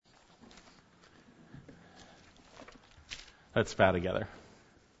Let's bow together.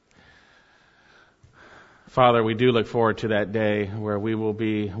 Father, we do look forward to that day where we will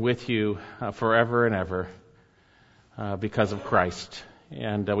be with you forever and ever because of Christ.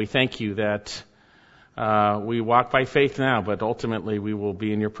 And we thank you that we walk by faith now, but ultimately we will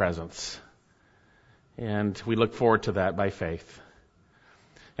be in your presence. And we look forward to that by faith.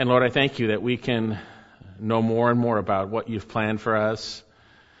 And Lord, I thank you that we can know more and more about what you've planned for us,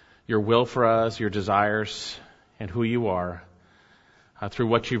 your will for us, your desires, and who you are through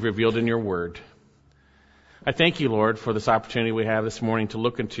what you've revealed in your word. I thank you, Lord, for this opportunity we have this morning to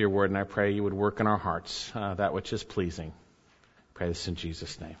look into your word, and I pray you would work in our hearts that which is pleasing. I pray this in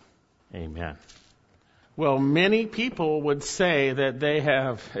Jesus' name. Amen. Well, many people would say that they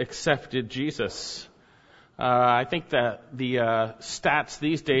have accepted Jesus. I think that the stats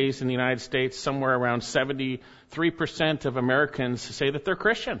these days in the United States, somewhere around 73% of Americans say that they're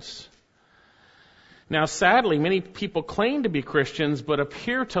Christians. Now, sadly, many people claim to be Christians, but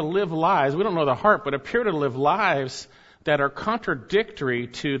appear to live lives, we don't know the heart, but appear to live lives that are contradictory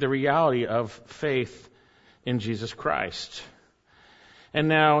to the reality of faith in Jesus Christ. And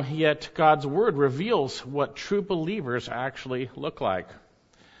now, yet God's Word reveals what true believers actually look like.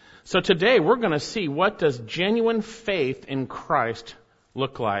 So today, we're going to see what does genuine faith in Christ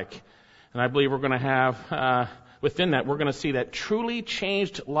look like. And I believe we're going to have, within that, we're going to see that truly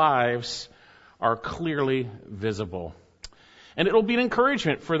changed lives are clearly visible. And it'll be an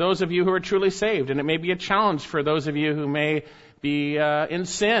encouragement for those of you who are truly saved, and it may be a challenge for those of you who may be in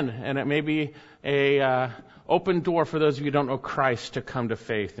sin, and it may be a open door for those of you who don't know Christ to come to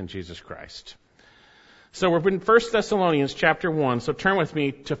faith in Jesus Christ. So we're in 1 Thessalonians chapter 1, so turn with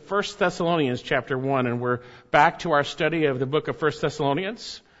me to 1 Thessalonians chapter 1, and we're back to our study of the book of 1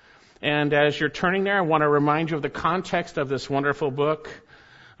 Thessalonians. And as you're turning there, I want to remind you of the context of this wonderful book.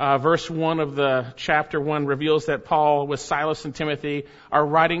 Verse 1 of the chapter 1 reveals that Paul, with Silas and Timothy, are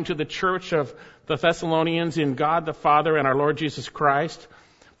writing to the church of the Thessalonians in God the Father and our Lord Jesus Christ.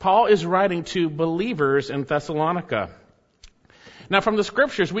 Paul is writing to believers in Thessalonica. Now, from the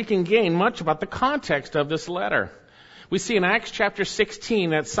scriptures, we can gain much about the context of this letter. We see in Acts chapter 16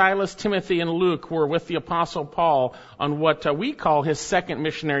 that Silas, Timothy, and Luke were with the Apostle Paul on what we call his second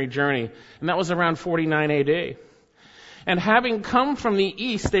missionary journey, and that was around 49 A.D. And having come from the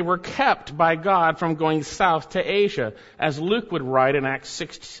east, they were kept by God from going south to Asia, as Luke would write in Acts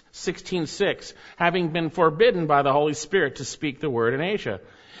 16:6, having been forbidden by the Holy Spirit to speak the word in Asia.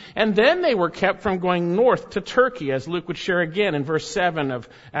 And then they were kept from going north to Turkey, as Luke would share again in verse 7 of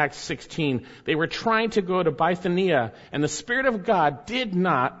Acts 16. They were trying to go to Bithynia, and the Spirit of God did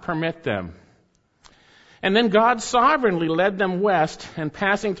not permit them. And then God sovereignly led them west, and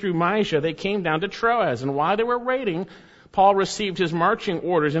passing through Mysia, they came down to Troas. And while they were waiting, Paul received his marching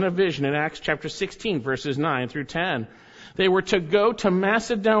orders in a vision in Acts chapter 16, verses 9 through 10. They were to go to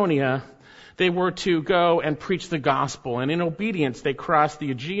Macedonia. They were to go and preach the gospel. And in obedience, they crossed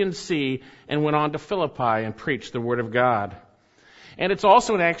the Aegean Sea and went on to Philippi and preached the word of God. And it's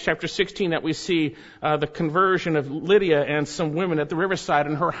also in Acts chapter 16 that we see the conversion of Lydia and some women at the riverside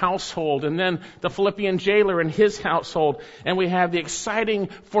in her household, and then the Philippian jailer and his household. And we have the exciting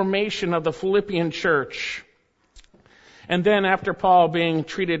formation of the Philippian church. And then after Paul being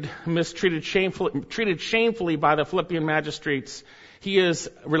treated shamefully by the Philippian magistrates, he is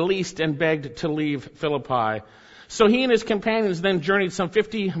released and begged to leave Philippi. So he and his companions then journeyed some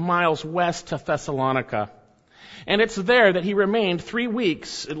 50 miles west to Thessalonica. And it's there that he remained 3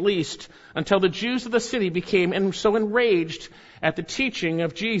 weeks at least, until the Jews of the city became so enraged at the teaching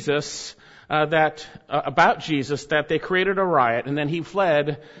of Jesus about Jesus that they created a riot, and then he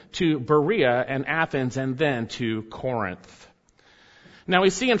fled to Berea and Athens and then to Corinth. Now we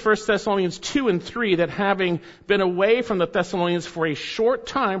see in 1 Thessalonians 2 and 3 that having been away from the Thessalonians for a short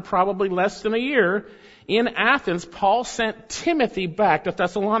time, probably less than a year, in Athens, Paul sent Timothy back to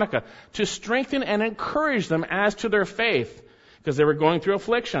Thessalonica to strengthen and encourage them as to their faith, because they were going through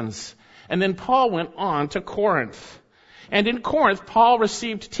afflictions. And then Paul went on to Corinth. And in Corinth, Paul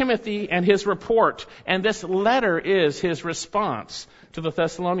received Timothy and his report. And this letter is his response to the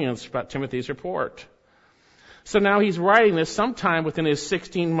Thessalonians about Timothy's report. So now he's writing this sometime within his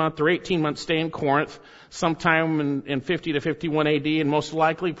 16-month or 18-month stay in Corinth, sometime in 50 to 51 AD, and most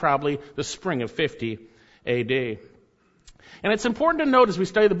likely probably the spring of 50 AD. And it's important to note as we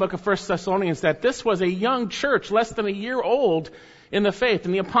study the book of 1 Thessalonians that this was a young church, less than a year old in the faith.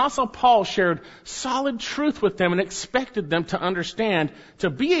 And the Apostle Paul shared solid truth with them and expected them to understand,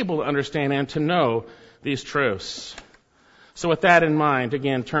 to be able to understand and to know these truths. So with that in mind,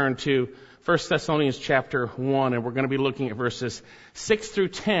 again, turn to 1 Thessalonians chapter 1, and we're going to be looking at verses 6 through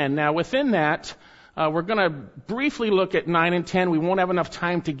 10. Now, within that, We're going to briefly look at 9 and 10. We won't have enough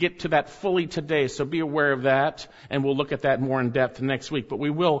time to get to that fully today, so be aware of that, and we'll look at that more in depth next week, but we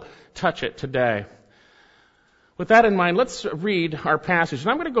will touch it today. With that in mind, let's read our passage. And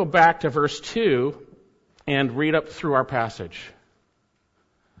I'm going to go back to verse 2 and read up through our passage.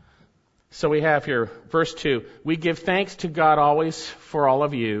 So we have here, verse 2, "We give thanks to God always for all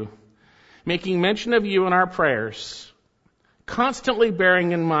of you, making mention of you in our prayers, constantly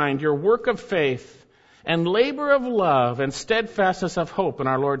bearing in mind your work of faith and labor of love and steadfastness of hope in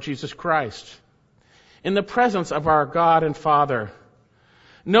our Lord Jesus Christ, in the presence of our God and Father,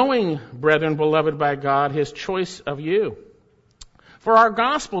 knowing, brethren, beloved by God, His choice of you. For our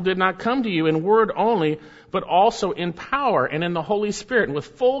gospel did not come to you in word only, but also in power and in the Holy Spirit and with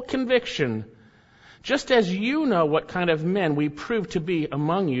full conviction, just as you know what kind of men we prove to be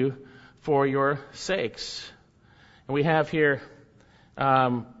among you for your sakes." And we have here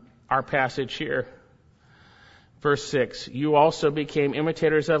our passage here. Verse 6, "You also became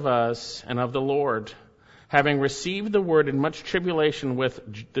imitators of us and of the Lord, having received the word in much tribulation with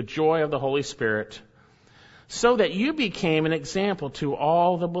the joy of the Holy Spirit, so that you became an example to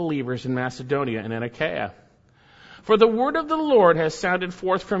all the believers in Macedonia and in Achaia. For the word of the Lord has sounded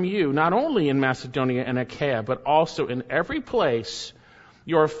forth from you, not only in Macedonia and Achaia, but also in every place.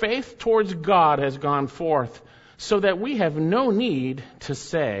 Your faith towards God has gone forth, so that we have no need to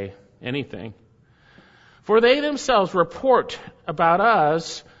say anything. For they themselves report about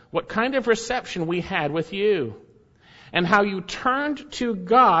us what kind of reception we had with you, and how you turned to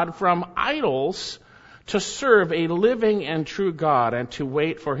God from idols to serve a living and true God, and to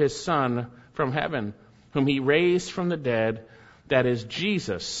wait for His Son from heaven, whom He raised from the dead, that is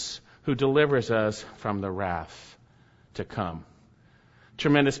Jesus, who delivers us from the wrath to come."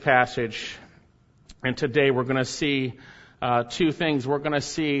 Tremendous passage. And today we're going to see two things. We're going to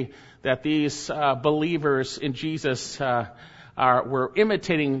see that these believers in Jesus were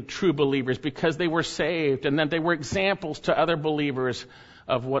imitating true believers because they were saved, and then they were examples to other believers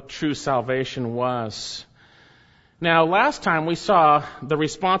of what true salvation was. Now, last time we saw the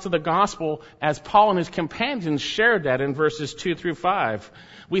response of the gospel as Paul and his companions shared that in verses 2 through 5.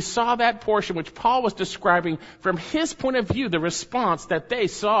 We saw that portion which Paul was describing from his point of view, the response that they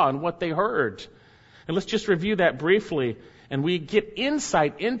saw and what they heard. And let's just review that briefly. And we get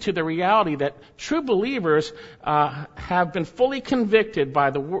insight into the reality that true believers have been fully convicted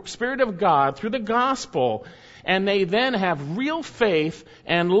by the Spirit of God through the gospel, and they then have real faith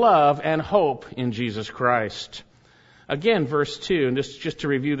and love and hope in Jesus Christ. Again, verse 2, and just to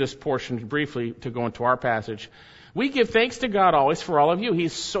review this portion briefly to go into our passage. "We give thanks to God always for all of you."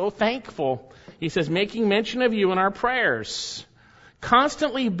 He's so thankful. He says, making mention of you in our prayers.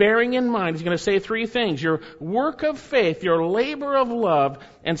 Constantly bearing in mind, he's going to say three things: your work of faith, your labor of love,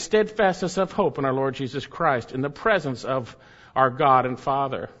 and steadfastness of hope in our Lord Jesus Christ, in the presence of our God and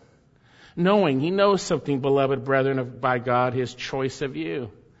Father. Knowing, he knows something, beloved brethren, by God, His choice of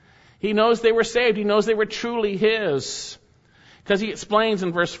you. He knows they were saved. He knows they were truly His. Because he explains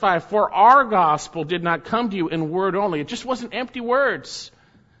in verse 5, "For our gospel did not come to you in word only." It just wasn't empty words.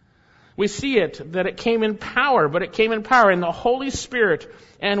 We see it, that it came in power, but it came in power in the Holy Spirit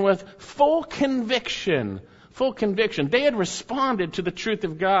and with full conviction. Full conviction. They had responded to the truth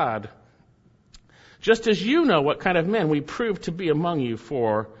of God. "Just as you know what kind of men we proved to be among you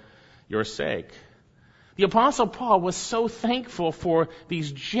for your sake." The Apostle Paul was so thankful for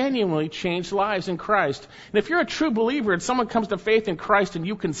these genuinely changed lives in Christ. And if you're a true believer and someone comes to faith in Christ and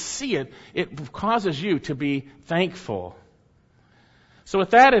you can see it, it causes you to be thankful. So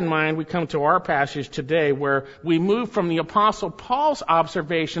with that in mind, we come to our passage today where we move from the Apostle Paul's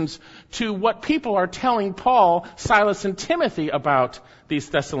observations to what people are telling Paul, Silas, and Timothy about these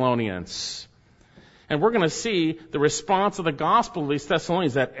Thessalonians. And we're going to see the response of the gospel of these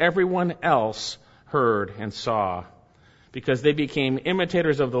Thessalonians that everyone else heard and saw, because they became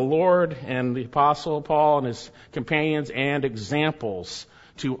imitators of the Lord and the Apostle Paul and his companions, and examples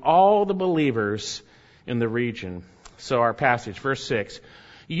to all the believers in the region. So our passage, verse 6,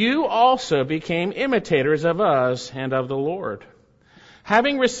 "You also became imitators of us and of the Lord,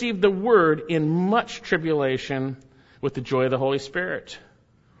 having received the word in much tribulation with the joy of the Holy Spirit,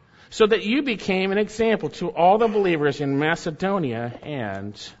 so that you became an example to all the believers in Macedonia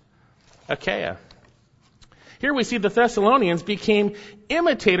and Achaia." Here we see the Thessalonians became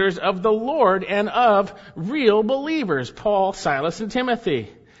imitators of the Lord and of real believers, Paul, Silas, and Timothy,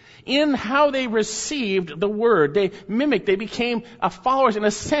 in how they received the word. They mimicked, they became followers in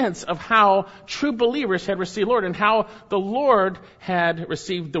a sense of how true believers had received the Lord, and how the Lord had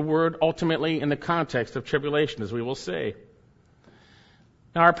received the word ultimately in the context of tribulation, as we will see.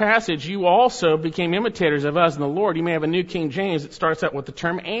 Now our passage, you also became imitators of us in the Lord. You may have a New King James that starts out with the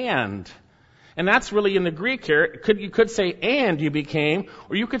term and. And that's really in the Greek here. You could say and you became,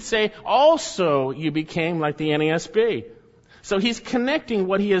 or you could say also you became, like the NASB. So he's connecting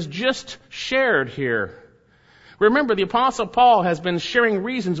what he has just shared here. Remember, the Apostle Paul has been sharing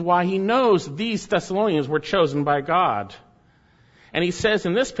reasons why he knows these Thessalonians were chosen by God. And he says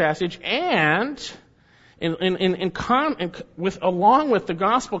in this passage, and along with the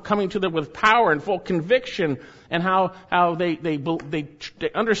gospel coming to them with power and full conviction, and how they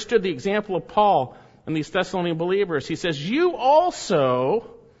understood the example of Paul and these Thessalonian believers, he says, you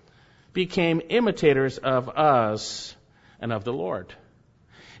also became imitators of us and of the Lord.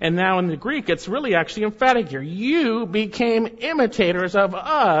 And now in the Greek, it's really actually emphatic here. You became imitators of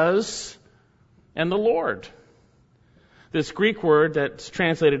us and the Lord. This Greek word that's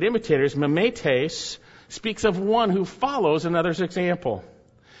translated imitators, mimetes, speaks of one who follows another's example.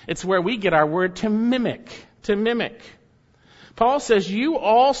 It's where we get our word to mimic, to mimic. Paul says, you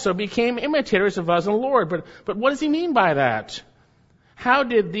also became imitators of us and the Lord. But what does he mean by that? How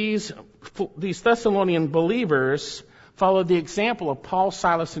did these Thessalonian believers follow the example of Paul,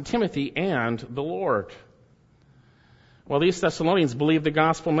 Silas, and Timothy and the Lord? Well, these Thessalonians believed the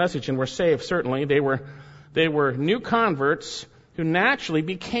gospel message and were saved, certainly. They were new converts who naturally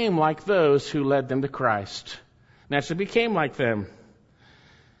became like those who led them to Christ. Naturally became like them.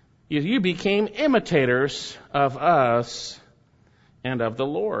 You became imitators of us and of the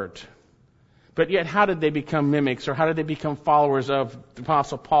Lord. But yet, how did they become mimics, or how did they become followers of the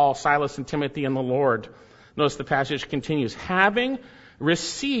Apostle Paul, Silas, and Timothy and the Lord? Notice the passage continues. Having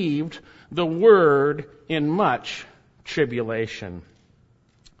received the word in much tribulation.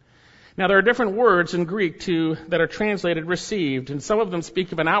 Now, there are different words in Greek, too, that are translated received. And some of them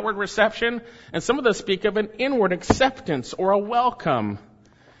speak of an outward reception, and some of them speak of an inward acceptance or a welcome.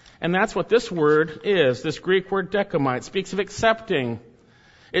 And that's what this word is. This Greek word dekomai speaks of accepting.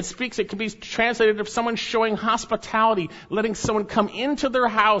 It can be translated of someone showing hospitality, letting someone come into their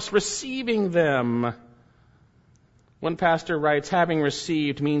house, receiving them. One pastor writes, having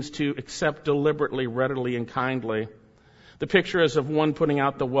received means to accept deliberately, readily, and kindly. The picture is of one putting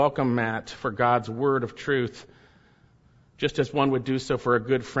out the welcome mat for God's word of truth, just as one would do so for a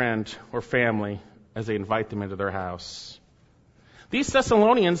good friend or family as they invite them into their house. These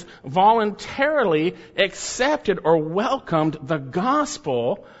Thessalonians voluntarily accepted or welcomed the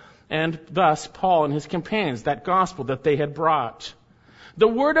gospel, and thus Paul and his companions, that gospel that they had brought. The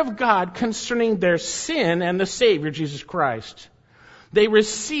word of God concerning their sin and the Savior, Jesus Christ. They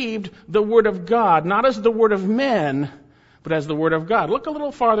received the word of God, not as the word of men, but as the word of God. Look a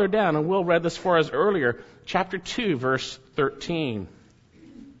little farther down, and Will read this for us earlier. Chapter 2, verse 13.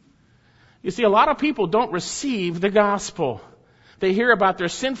 You see, a lot of people don't receive the gospel. They hear about their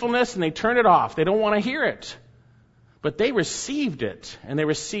sinfulness and they turn it off. They don't want to hear it. But they received it, and they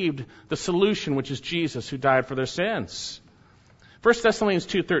received the solution, which is Jesus, who died for their sins. 1 Thessalonians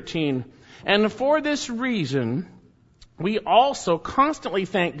 2:13, and for this reason, we also constantly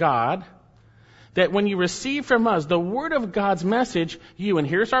thank God that when you receive from us the word of God's message, you, and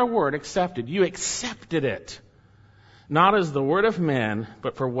here's our word, accepted. You accepted it, not as the word of men,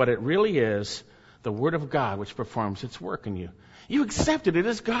 but for what it really is, the word of God, which performs its work in you. You accepted it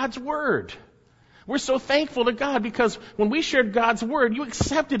as God's word. We're so thankful to God because when we shared God's word, you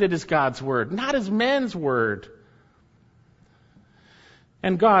accepted it as God's word, not as men's word.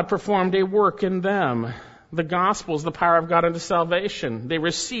 And God performed a work in them. The gospel is the power of God unto salvation. They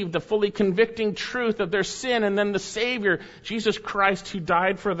received the fully convicting truth of their sin, and then the Savior, Jesus Christ, who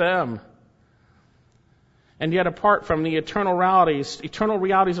died for them. And yet, apart from the eternal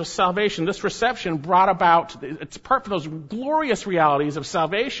realities of salvation, this reception brought about, it's apart from those glorious realities of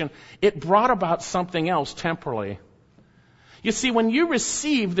salvation, it brought about something else temporally. You see, when you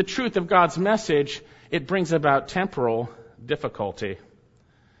receive the truth of God's message, it brings about temporal difficulty.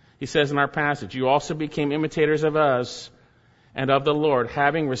 He says in our passage, you also became imitators of us and of the Lord,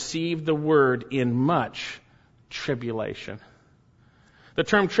 having received the word in much tribulation. The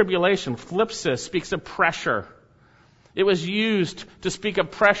term tribulation, thlipsis, speaks of pressure. It was used to speak of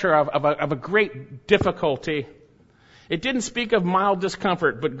pressure of a great difficulty. It didn't speak of mild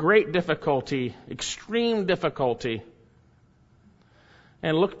discomfort, but great difficulty, extreme difficulty.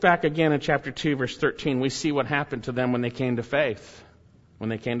 And look back again in chapter 2, verse 13. We see what happened to them when they came to faith. When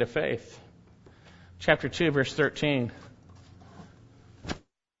they came to faith. Chapter 2, verse 13.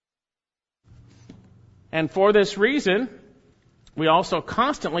 And for this reason, we also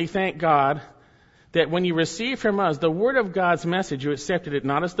constantly thank God that when you receive from us the word of God's message, you accepted it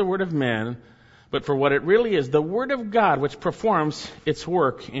not as the word of men, but for what it really is, the Word of God, which performs its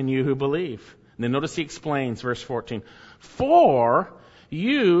work in you who believe. And then notice he explains, verse 14. For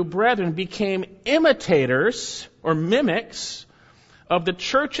you, brethren, became imitators or mimics of the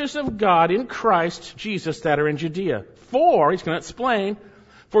churches of God in Christ Jesus that are in Judea. For, he's going to explain,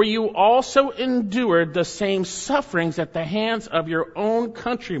 for you also endured the same sufferings at the hands of your own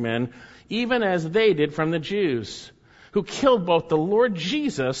countrymen, even as they did from the Jews, who killed both the Lord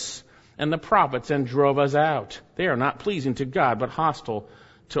Jesus and the prophets and drove us out. They are not pleasing to God, but hostile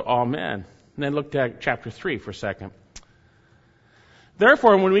to all men. And then look at chapter 3 for a second.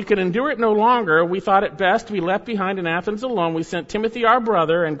 Therefore, when we could endure it no longer, we thought it best to be left behind in Athens alone. We sent Timothy, our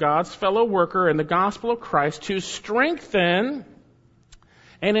brother and God's fellow worker in the gospel of Christ, to strengthen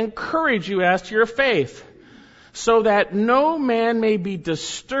and encourage you as to your faith, so that no man may be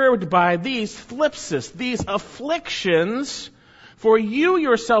disturbed by these thlipsis, these afflictions. For you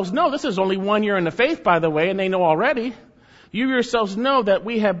yourselves know, this is only 1 year in the faith, by the way, and they know already. You yourselves know that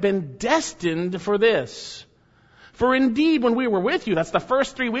we have been destined for this. For indeed, when we were with you, that's the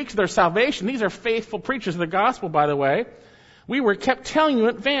first 3 weeks of their salvation. These are faithful preachers of the gospel, by the way. We were kept telling you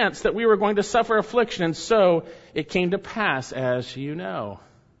in advance that we were going to suffer affliction, and so it came to pass, as you know.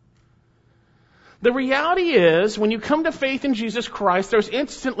 The reality is, when you come to faith in Jesus Christ, there's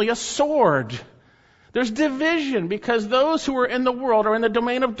instantly a sword. There's division, because those who are in the world are in the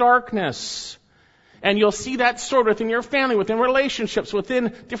domain of darkness. And you'll see that sword within your family, within relationships,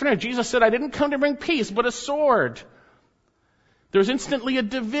 within different areas. Jesus said, I didn't come to bring peace, but a sword. There's instantly a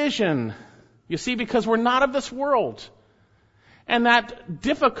division. You see, because we're not of this world. And that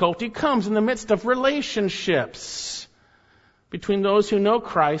difficulty comes in the midst of relationships between those who know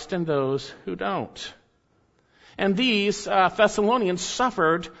Christ and those who don't. And these Thessalonians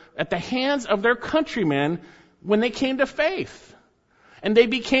suffered at the hands of their countrymen when they came to faith. And they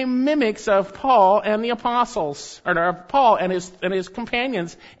became mimics of Paul and the apostles, or of Paul and his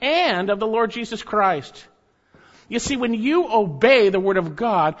companions, and of the Lord Jesus Christ. You see, when you obey the Word of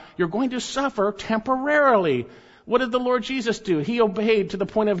God, you're going to suffer temporarily. What did the Lord Jesus do? He obeyed to the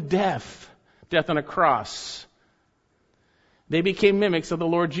point of death on a cross. They became mimics of the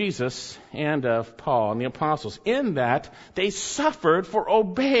Lord Jesus and of Paul and the apostles, in that they suffered for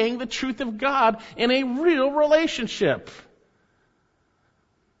obeying the truth of God in a real relationship.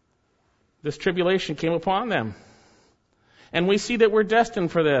 This tribulation came upon them. And we see that we're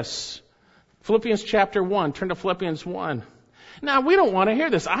destined for this. Philippians chapter 1. Turn to Philippians 1. Now, we don't want to hear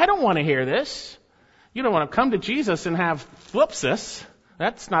this. I don't want to hear this. You don't want to come to Jesus and have thlipsis.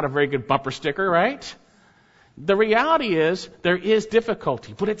 That's not a very good bumper sticker, right? The reality is there is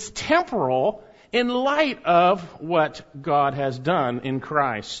difficulty, but it's temporal in light of what God has done in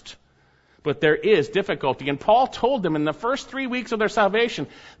Christ. But there is difficulty. And Paul told them in the first 3 weeks of their salvation,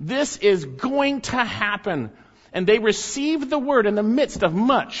 this is going to happen. And they received the word in the midst of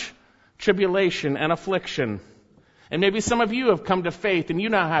much tribulation and affliction. And maybe some of you have come to faith and you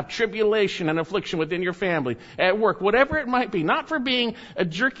now have tribulation and affliction within your family, at work, whatever it might be. Not for being a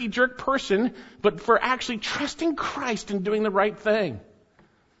jerky-jerk person, but for actually trusting Christ and doing the right thing.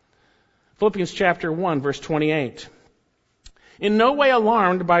 Philippians chapter 1, verse 28. In no way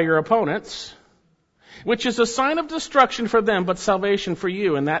alarmed by your opponents, which is a sign of destruction for them, but salvation for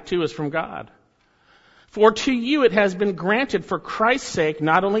you, and that too is from God. For to you it has been granted for Christ's sake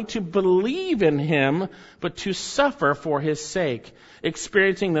not only to believe in Him, but to suffer for His sake,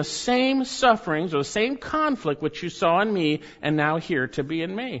 experiencing the same sufferings or the same conflict which you saw in me and now hear to be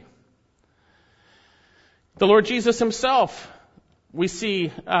in me. The Lord Jesus Himself, we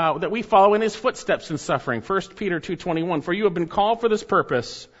see that we follow in His footsteps in suffering. 1 Peter 2:21, for you have been called for this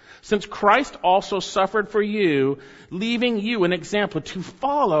purpose, since Christ also suffered for you, leaving you an example to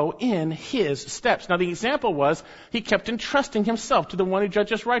follow in His steps. Now the example was, He kept entrusting Himself to the one who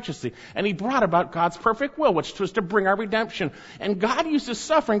judges righteously. And He brought about God's perfect will, which was to bring our redemption. And God uses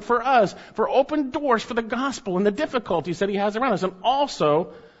suffering for us, for open doors for the gospel and the difficulties that He has around us, and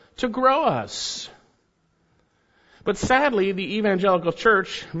also to grow us. But sadly, the evangelical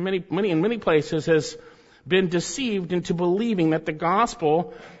church, in many places, has been deceived into believing that the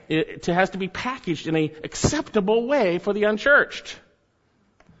gospel has to be packaged in an acceptable way for the unchurched.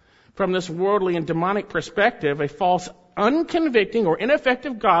 From this worldly and demonic perspective, a false, unconvicting, or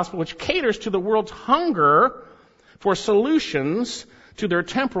ineffective gospel which caters to the world's hunger for solutions to their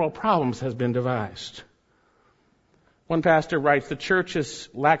temporal problems has been devised. One pastor writes, the church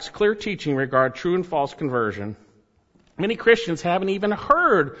lacks clear teaching regarding true and false conversion. Many Christians haven't even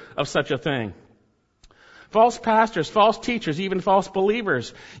heard of such a thing. False pastors, false teachers, even false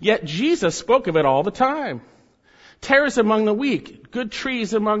believers. Yet Jesus spoke of it all the time. Tares among the wheat, good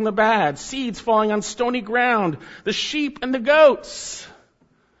trees among the bad, seeds falling on stony ground, the sheep and the goats.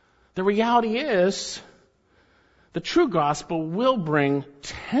 The reality is, the true gospel will bring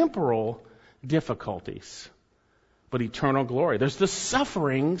temporal difficulties, but eternal glory. There's the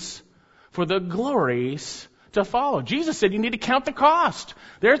sufferings for the glories to follow. Jesus said you need to count the cost.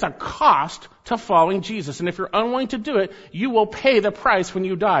 There's a cost to following Jesus. And if you're unwilling to do it, you will pay the price when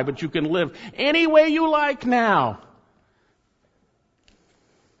you die. But you can live any way you like now.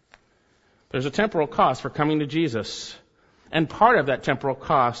 There's a temporal cost for coming to Jesus. And part of that temporal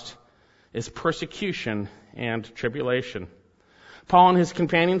cost is persecution and tribulation. Paul and his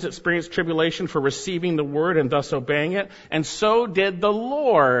companions experienced tribulation for receiving the word and thus obeying it. And so did the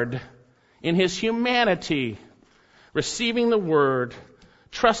Lord in his humanity, receiving the word,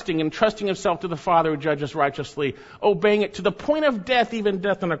 trusting himself to the Father who judges righteously, obeying it to the point of death, even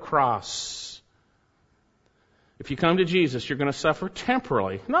death on a cross. If you come to Jesus, you're going to suffer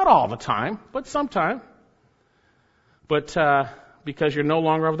temporarily. Not all the time, but sometime. But because you're no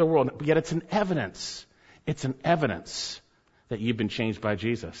longer of the world. Yet it's an evidence. It's an evidence that you've been changed by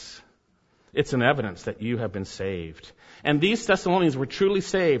Jesus. It's an evidence that you have been saved. And these Thessalonians were truly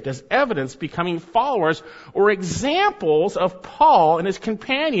saved as evidence, becoming followers or examples of Paul and his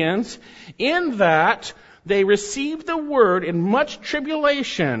companions in that they received the word in much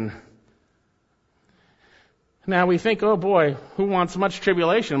tribulation. Now we think, oh boy, who wants much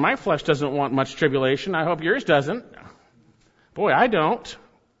tribulation? My flesh doesn't want much tribulation. I hope yours doesn't. Boy, I don't.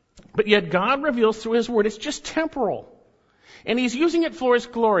 But yet God reveals through his word, it's just temporal. And he's using it for his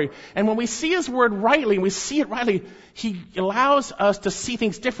glory. And when we see his word rightly, we see it rightly, he allows us to see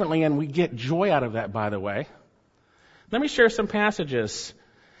things differently, and we get joy out of that, by the way. Let me share some passages.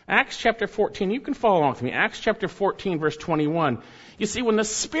 Acts chapter 14, you can follow along with me. Acts chapter 14, verse 21. You see, when the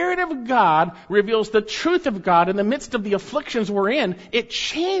Spirit of God reveals the truth of God in the midst of the afflictions we're in, it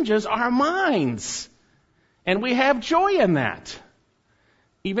changes our minds. And we have joy in that.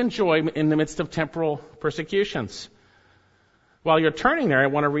 Even joy in the midst of temporal persecutions. While you're turning there, I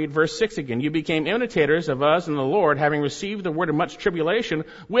want to read verse 6 again. You became imitators of us and the Lord, having received the word of much tribulation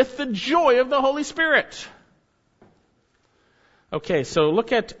with the joy of the Holy Spirit. Okay, so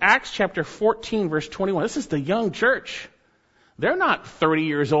look at Acts chapter 14, verse 21. This is the young church. They're not 30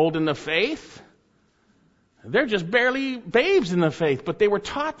 years old in the faith. They're just barely babes in the faith, but they were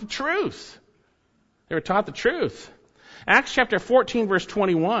taught the truth. They were taught the truth. Acts chapter 14, verse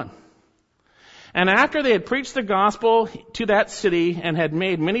 21. And after they had preached the gospel to that city and had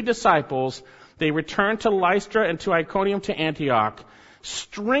made many disciples, they returned to Lystra and to Iconium to Antioch,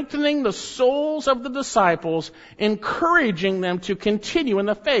 strengthening the souls of the disciples, encouraging them to continue in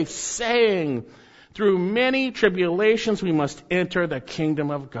the faith, saying, through many tribulations we must enter the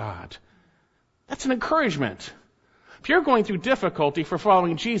kingdom of God. That's an encouragement. If you're going through difficulty for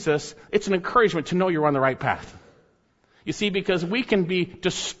following Jesus, it's an encouragement to know you're on the right path. You see, because we can be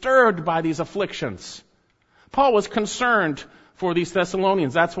disturbed by these afflictions. Paul was concerned for these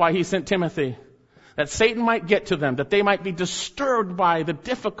Thessalonians. That's why he sent Timothy. That Satan might get to them, that they might be disturbed by the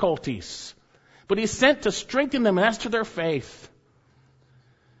difficulties. But he sent to strengthen them as to their faith.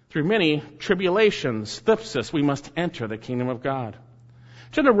 Through many tribulations, thlipsis, we must enter the kingdom of God.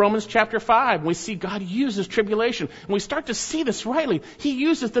 Turn to Romans chapter 5. We see God uses tribulation. And we start to see this rightly. He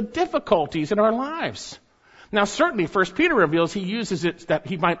uses the difficulties in our lives. Now, certainly, 1 Peter reveals he uses it that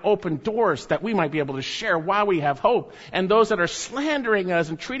he might open doors that we might be able to share why we have hope. And those that are slandering us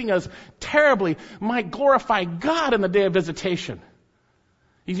and treating us terribly might glorify God in the day of visitation.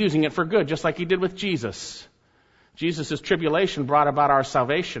 He's using it for good, just like he did with Jesus. Jesus' tribulation brought about our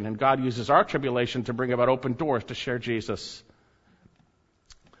salvation, and God uses our tribulation to bring about open doors to share Jesus.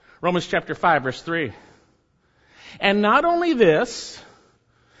 Romans chapter 5, verse 3. And not only this,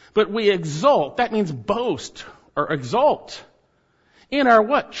 but we exult, that means boast or exult, in our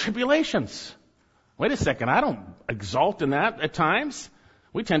what? Tribulations. Wait a second, I don't exult in that at times.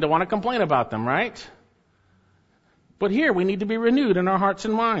 We tend to want to complain about them, right? But here we need to be renewed in our hearts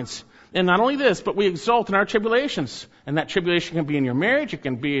and minds. And not only this, but we exult in our tribulations. And that tribulation can be in your marriage, it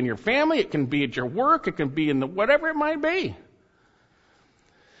can be in your family, it can be at your work, it can be in whatever it might be.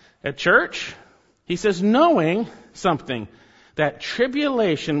 At church, he says, knowing something, that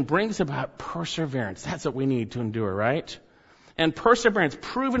tribulation brings about perseverance. That's what we need to endure, right? And perseverance,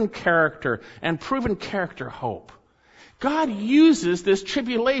 proven character, and proven character hope. God uses this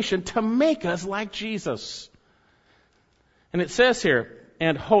tribulation to make us like Jesus. And it says here,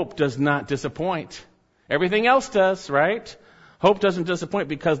 and hope does not disappoint. Everything else does, right? Hope doesn't disappoint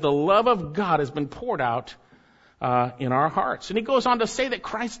because the love of God has been poured out in our hearts. And he goes on to say that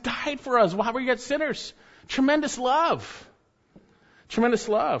Christ died for us while we were yet sinners. Tremendous love. Tremendous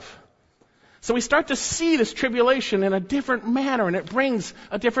love. So we start to see this tribulation in a different manner, and it brings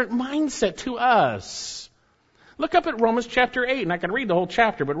a different mindset to us. Look up at Romans chapter 8, and I can read the whole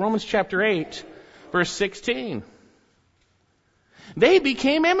chapter, but Romans chapter 8, verse 16. They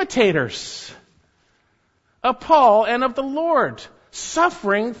became imitators of Paul and of the Lord,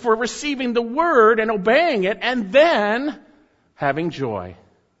 suffering for receiving the word and obeying it, and then having joy.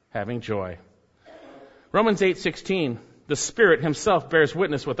 Having joy. Romans 8:16. The Spirit Himself bears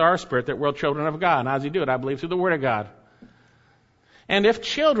witness with our spirit that we're children of God. And how does He do it? I believe through the Word of God. And if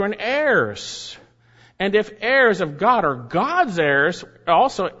children, heirs. And if heirs of God are God's heirs,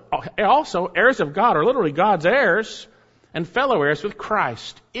 also heirs of God are literally God's heirs, and fellow heirs with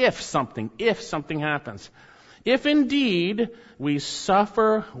Christ. If something happens. If indeed we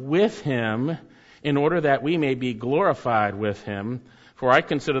suffer with Him, in order that we may be glorified with Him. For I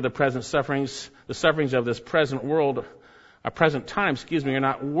consider the sufferings of this present world, present time, are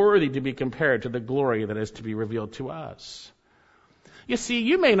not worthy to be compared to the glory that is to be revealed to us. You see,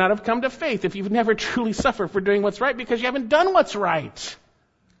 you may not have come to faith if you've never truly suffered for doing what's right because you haven't done what's right.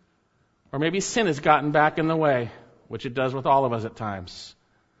 Or maybe sin has gotten back in the way, which it does with all of us at times.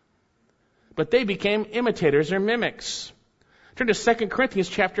 But they became imitators or mimics. Turn to 2 Corinthians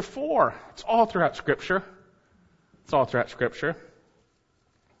chapter 4. It's all throughout Scripture.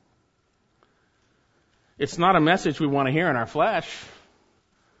 It's not a message we want to hear in our flesh.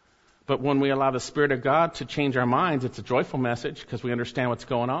 But when we allow the Spirit of God to change our minds, it's a joyful message because we understand what's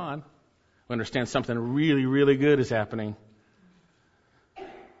going on. We understand something really, really good is happening.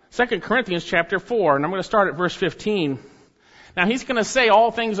 2 Corinthians chapter 4, and I'm going to start at verse 15. Now, he's going to say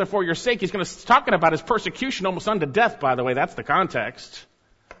all things are for your sake. He's going to talking about his persecution almost unto death, by the way. That's the context.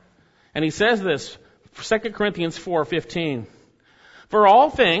 And he says this, 2 Corinthians 4:15. For all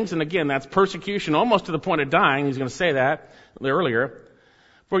things, and again, that's persecution almost to the point of dying. He's going to say that earlier.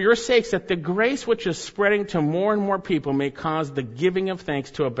 For your sakes, that the grace which is spreading to more and more people may cause the giving of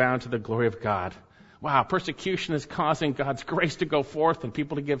thanks to abound to the glory of God. Wow, persecution is causing God's grace to go forth and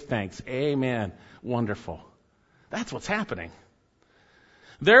people to give thanks. Amen. Wonderful. That's what's happening.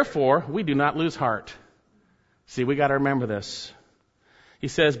 Therefore, we do not lose heart. See, we got to remember this. He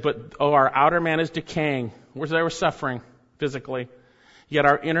says, but our outer man is decaying. We're suffering physically. Yet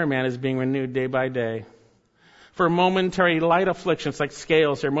our inner man is being renewed day by day. For momentary light afflictions, like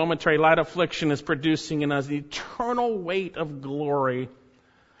scales here, momentary light affliction is producing in us the eternal weight of glory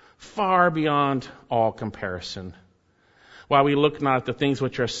far beyond all comparison. While we look not at the things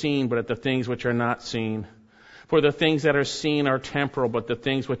which are seen, but at the things which are not seen. For the things that are seen are temporal, but the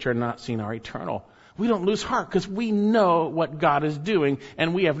things which are not seen are eternal. We don't lose heart because we know what God is doing,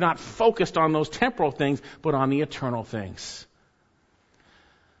 and we have not focused on those temporal things, but on the eternal things.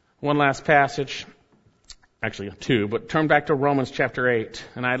 One last passage, actually two, but turn back to Romans chapter 8.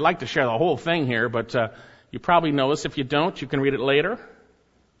 And I'd like to share the whole thing here, but you probably know this. If you don't, you can read it later.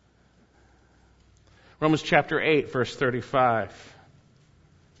 Romans chapter 8, verse 35.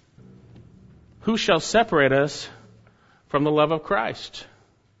 Who shall separate us from the love of Christ?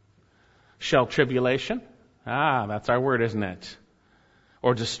 Shall tribulation? That's our word, isn't it?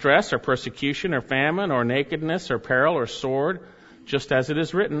 Or distress, or persecution, or famine, or nakedness, or peril, or sword, just as it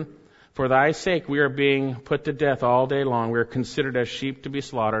is written, for thy sake we are being put to death all day long. We are considered as sheep to be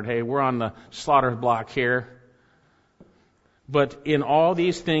slaughtered. Hey, we're on the slaughter block here. But in all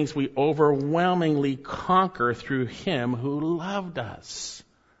these things we overwhelmingly conquer through Him who loved us.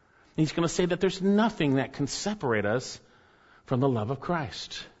 He's going to say that there's nothing that can separate us from the love of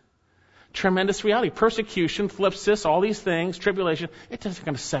Christ. Tremendous reality. Persecution, thlipsis, all these things, tribulation, it isn't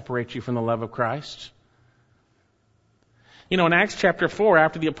going to separate you from the love of Christ. You know, in Acts chapter 4,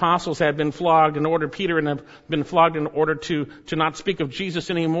 after the apostles had been flogged and ordered Peter and had been flogged in order to not speak of Jesus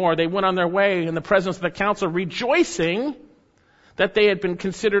anymore, they went on their way in the presence of the council rejoicing that they had been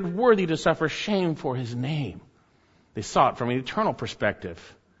considered worthy to suffer shame for His name. They saw it from an eternal perspective.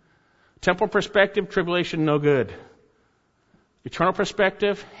 Temporal perspective, tribulation, no good. Eternal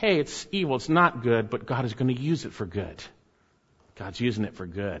perspective, hey, it's evil, it's not good, but God is going to use it for good. God's using it for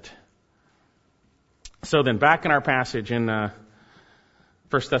good. So then, back in our passage in 1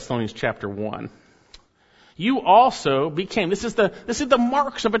 Thessalonians chapter 1. You also became, this is the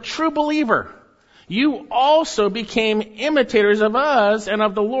marks of a true believer. You also became imitators of us and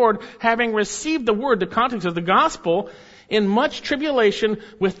of the Lord, having received the word, the context of the gospel, in much tribulation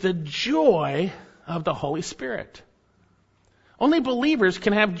with the joy of the Holy Spirit. Only believers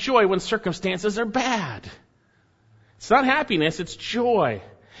can have joy when circumstances are bad. It's not happiness, it's joy.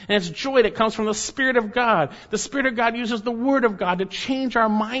 And it's joy that comes from the Spirit of God. The Spirit of God uses the Word of God to change our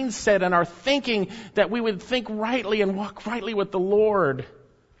mindset and our thinking, that we would think rightly and walk rightly with the Lord.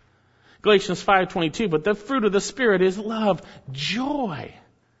 Galatians 5:22, but the fruit of the Spirit is love, joy.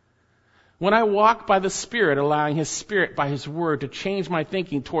 When I walk by the Spirit, allowing His Spirit by His Word to change my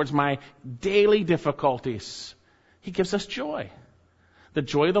thinking towards my daily difficulties, He gives us joy. The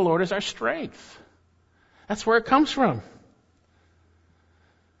joy of the Lord is our strength. That's where it comes from.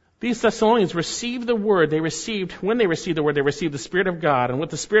 These Thessalonians received the Word. When they received the Word, they received the Spirit of God. And with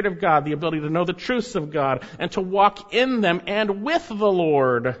the Spirit of God, the ability to know the truths of God and to walk in them and with the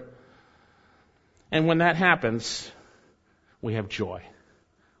Lord. And when that happens, we have joy.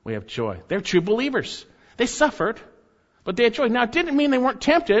 We have joy. They're true believers. They suffered, but they had joy. Now, it didn't mean they weren't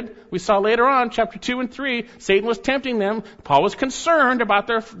tempted. We saw later on, chapter 2 and 3, Satan was tempting them. Paul was concerned about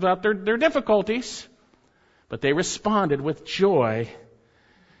their difficulties. But they responded with joy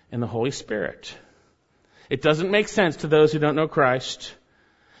in the Holy Spirit. It doesn't make sense to those who don't know Christ.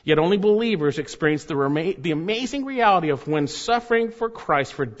 Yet only believers experience the amazing reality of when suffering for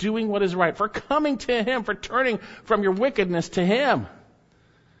Christ, for doing what is right, for coming to Him, for turning from your wickedness to Him.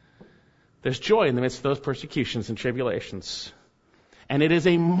 There's joy in the midst of those persecutions and tribulations. And it is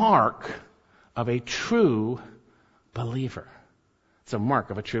a mark of a true believer. It's a mark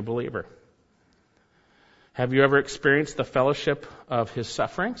of a true believer. Have you ever experienced the fellowship of His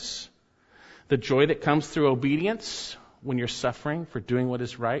sufferings? The joy that comes through obedience when you're suffering for doing what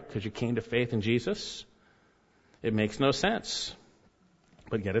is right because you came to faith in Jesus? It makes no sense,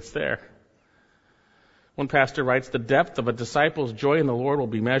 but yet it's there. One pastor writes, the depth of a disciple's joy in the Lord will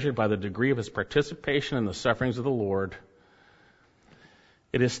be measured by the degree of his participation in the sufferings of the Lord.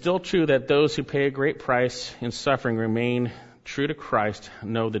 It is still true that those who pay a great price in suffering remain true to Christ,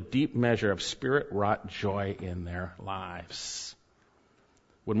 know the deep measure of Spirit-wrought joy in their lives.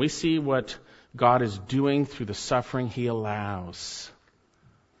 When we see what God is doing through the suffering He allows,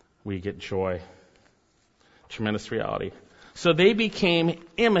 we get joy. Tremendous reality. So they became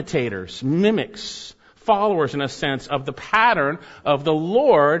imitators, mimics, followers in a sense of the pattern of the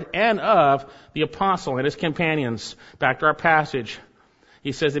Lord and of the apostle and his companions. Back to our passage.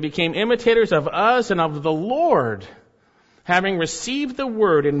 He says they became imitators of us and of the Lord, having received the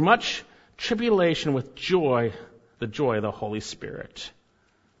word in much tribulation with joy, the joy of the Holy Spirit.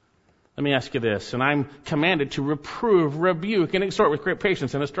 Let me ask you this, and I'm commanded to reprove, rebuke, and exhort with great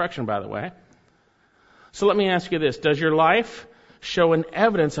patience and instruction, by the way. So let me ask you this. Does your life show an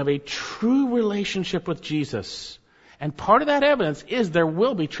evidence of a true relationship with Jesus? And part of that evidence is there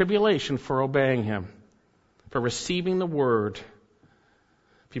will be tribulation for obeying Him, for receiving the word.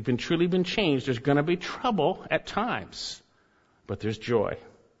 If you've truly been changed, there's going to be trouble at times, but there's joy.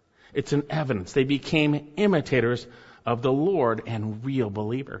 It's an evidence. They became imitators of the Lord and real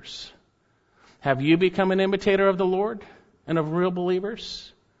believers. Have you become an imitator of the Lord and of real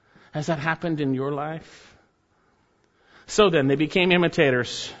believers? Has that happened in your life? So then, they became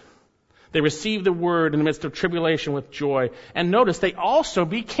imitators. They received the word in the midst of tribulation with joy. And notice, they also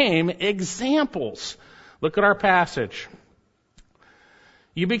became examples. Look at our passage.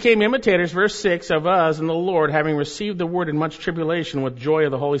 You became imitators, verse 6, of us and the Lord, having received the word in much tribulation with joy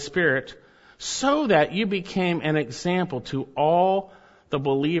of the Holy Spirit, so that you became an example to all the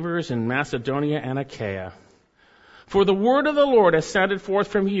believers in Macedonia and Achaia. For the word of the Lord has sounded forth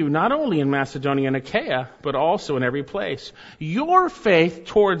from you, not only in Macedonia and Achaia, but also in every place. Your faith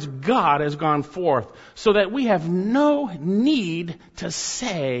towards God has gone forth, so that we have no need to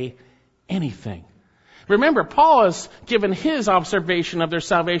say anything. Remember, Paul has given his observation of their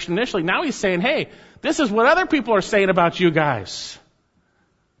salvation initially. Now he's saying, hey, this is what other people are saying about you guys.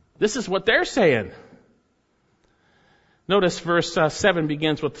 This is what they're saying. Notice verse 7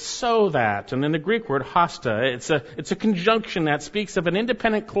 begins with so that, and then the Greek word hosta. It's a conjunction that speaks of an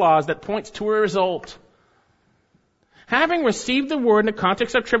independent clause that points to a result. Having received the word in the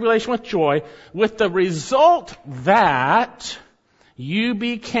context of tribulation with joy, with the result that you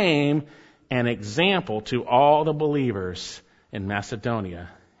became an example to all the believers in Macedonia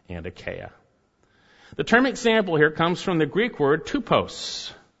and Achaia. The term example here comes from the Greek word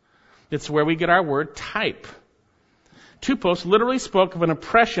tupos. It's where we get our word type. Tupos literally spoke of an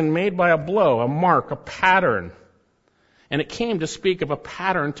impression made by a blow, a mark, a pattern. And it came to speak of a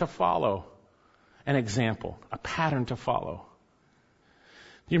pattern to follow. An example, a pattern to follow.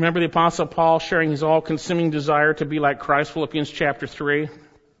 Do you remember the Apostle Paul sharing his all-consuming desire to be like Christ, Philippians chapter 3?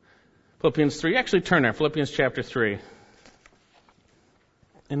 Philippians 3, actually turn there, Philippians chapter 3.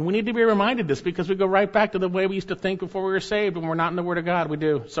 And we need to be reminded this because we go right back to the way we used to think before we were saved when we're not in the Word of God. We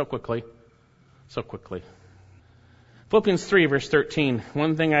do so quickly. So quickly. Philippians 3, verse 13.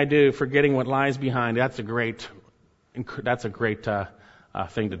 One thing I do, forgetting what lies behind. That's a great thing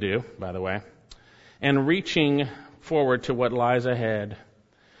to do, by the way. And reaching forward to what lies ahead,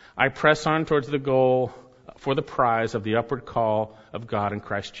 I press on towards the goal for the prize of the upward call of God in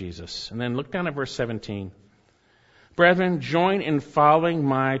Christ Jesus. And then look down at verse 17. Brethren, join in following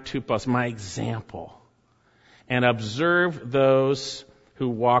my tupos, my example, and observe those who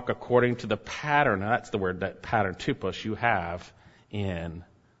walk according to the pattern. Now that's the word, that pattern, tupos, you have in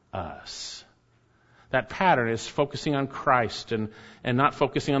us. That pattern is focusing on Christ and not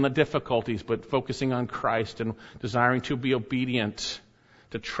focusing on the difficulties, but focusing on Christ and desiring to be obedient,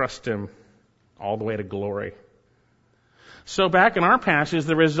 to trust Him all the way to glory. So back in our passage,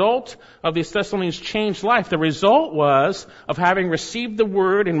 the result of the Thessalonians' changed life, the result was of having received the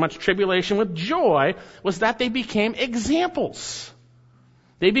word in much tribulation with joy, was that they became examples.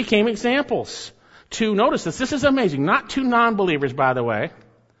 They became examples to, notice this is amazing, not to non-believers, by the way.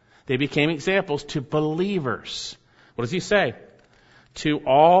 They became examples to believers. What does he say? To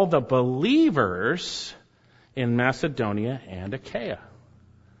all the believers in Macedonia and Achaia.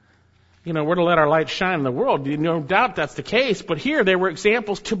 You know, we're to let our light shine in the world. No doubt that's the case. But here they were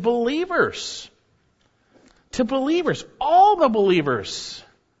examples to believers. To believers. All the believers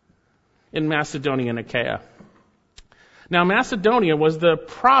in Macedonia and Achaia. Now, Macedonia was the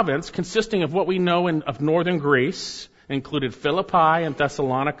province consisting of what we know of northern Greece. It included Philippi and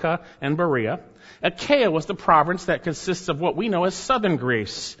Thessalonica and Berea. Achaia was the province that consists of what we know as southern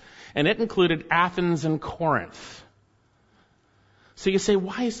Greece. And it included Athens and Corinth. So you say,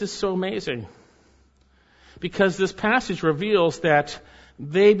 why is this so amazing? Because this passage reveals that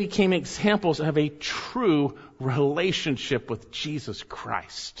they became examples of a true relationship with Jesus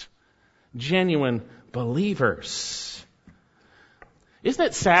Christ. Genuine believers. Isn't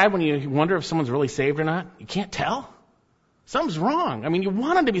it sad when you wonder if someone's really saved or not? You can't tell. Something's wrong. I mean, you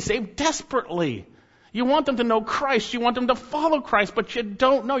want them to be saved desperately. You want them to know Christ. You want them to follow Christ, but you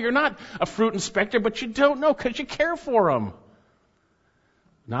don't know. You're not a fruit inspector, but you don't know because you care for them.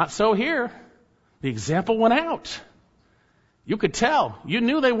 Not so here. The example went out. You could tell. You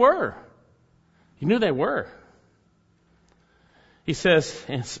knew they were. You knew they were. He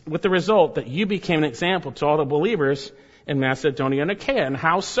says, with the result that you became an example to all the believers in Macedonia and Achaia. And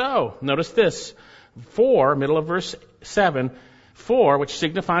how so? Notice this. For, middle of verse 7, for, which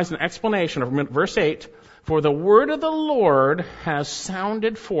signifies an explanation of verse 8, for the word of the Lord has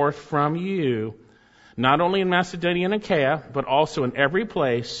sounded forth from you, not only in Macedonia and Achaia, but also in every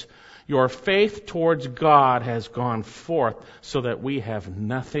place. Your faith towards God has gone forth, so that we have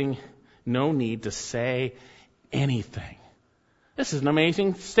no need to say anything. This is an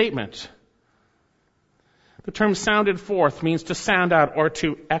amazing statement. The term sounded forth means to sound out or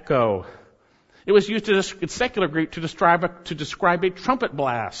to echo. It was used in secular Greek to describe a trumpet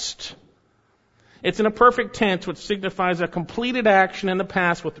blast. It's in a perfect tense, which signifies a completed action in the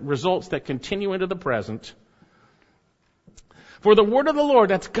past with results that continue into the present. For the word of the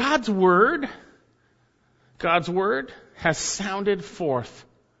Lord, that's God's word has sounded forth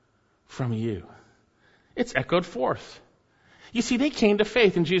from you. It's echoed forth. You see, they came to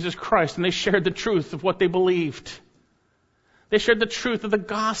faith in Jesus Christ and they shared the truth of what they believed. They shared the truth of the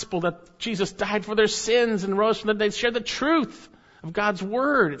gospel that Jesus died for their sins and rose from the dead. They shared the truth of God's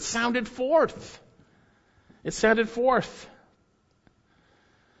word. It sounded forth. It sounded forth.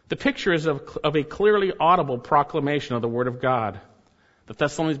 The picture is of a clearly audible proclamation of the word of God. The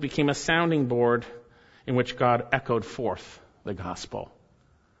Thessalonians became a sounding board in which God echoed forth the gospel.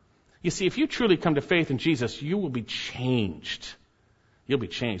 You see, if you truly come to faith in Jesus, you will be changed. You'll be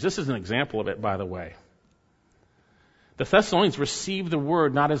changed. This is an example of it, by the way. The Thessalonians received the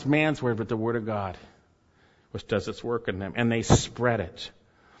word not as man's word, but the word of God, which does its work in them, and they spread it.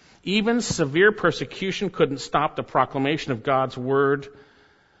 Even severe persecution couldn't stop the proclamation of God's word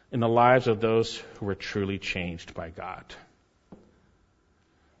in the lives of those who were truly changed by God.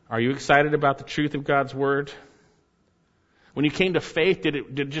 Are you excited about the truth of God's word? When you came to faith, did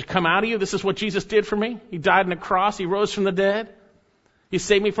it just come out of you? This is what Jesus did for me. He died on the cross. He rose from the dead. He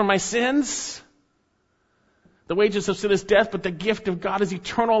saved me from my sins. The wages of sin is death, but the gift of God is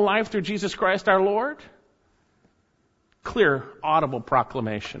eternal life through Jesus Christ our Lord. Clear, audible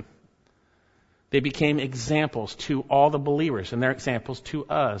proclamation. They became examples to all the believers, and they're examples to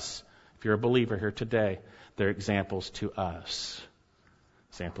us. If you're a believer here today, they're examples to us.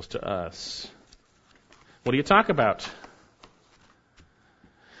 Examples to us. What do you talk about?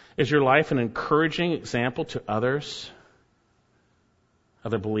 Is your life an encouraging example to others,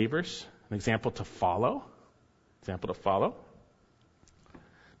 other believers? An example to follow? Example to follow?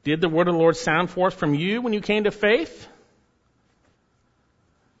 Did the word of the Lord sound forth from you when you came to faith?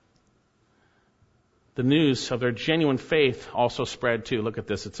 The news of their genuine faith also spread too. Look at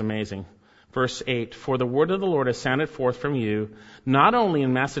this, it's amazing. Verse 8, for the word of the Lord has sounded forth from you, not only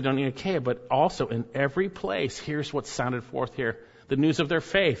in Macedonia and Achaia, but also in every place. Here's what sounded forth here. The news of their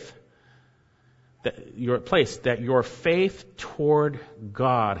faith. That your faith toward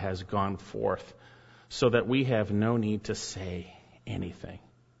God has gone forth, so that we have no need to say anything.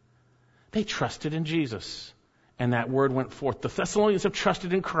 They trusted in Jesus, and that word went forth. The Thessalonians have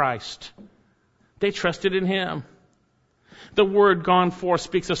trusted in Christ. They trusted in Him. The word gone forth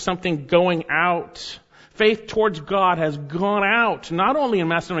speaks of something going out. Faith towards God has gone out, not only in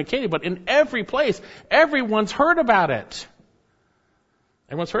Macedonia and Achaia, but in every place. Everyone's heard about it.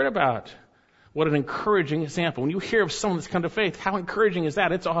 Everyone's heard about it. What an encouraging example. When you hear of someone that's come to faith, how encouraging is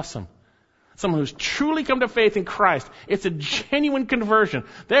that? It's awesome. Someone who's truly come to faith in Christ. It's a genuine conversion.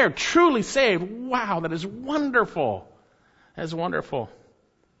 They're truly saved. Wow, that is wonderful. That is wonderful.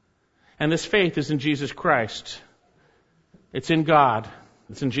 And this faith is in Jesus Christ. It's in God.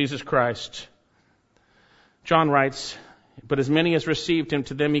 It's in Jesus Christ. John writes, but as many as received Him,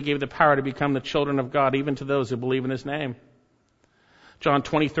 to them He gave the power to become the children of God, even to those who believe in His name. John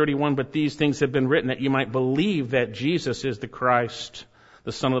 20:31, but these things have been written that you might believe that Jesus is the Christ,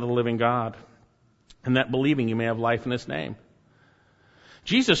 the Son of the living God, and that believing you may have life in His name.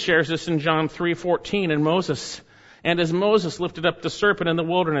 Jesus shares this in John 3:14, and as Moses lifted up the serpent in the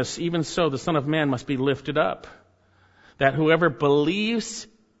wilderness, even so the Son of Man must be lifted up, that whoever believes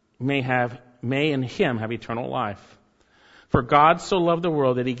may in Him have eternal life. For God so loved the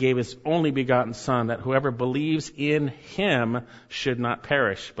world that He gave His only begotten Son, that whoever believes in Him should not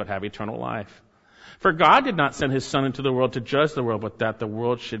perish, but have eternal life. For God did not send His Son into the world to judge the world, but that the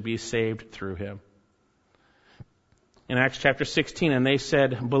world should be saved through Him. In Acts chapter 16, and they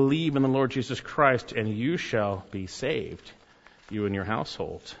said, believe in the Lord Jesus Christ, and you shall be saved, you and your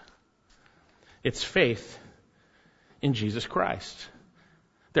household. It's faith in Jesus Christ.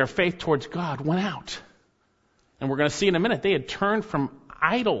 Their faith towards God went out. And we're going to see in a minute, they had turned from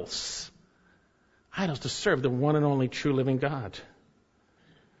idols to serve the one and only true living God.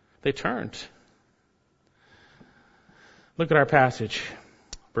 They turned. Look at our passage,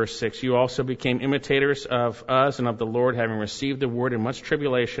 verse 6. You also became imitators of us and of the Lord, having received the word in much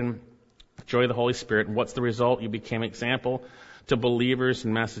tribulation, the joy of the Holy Spirit. And what's the result? You became example to believers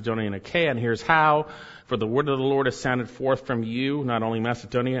in Macedonia and Achaia. And here's how. For the word of the Lord has sounded forth from you, not only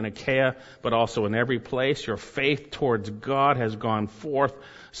Macedonia and Achaia, but also in every place. Your faith towards God has gone forth,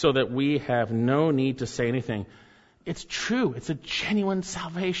 so that we have no need to say anything. It's true. It's a genuine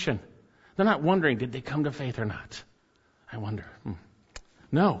salvation. They're not wondering, did they come to faith or not? I wonder.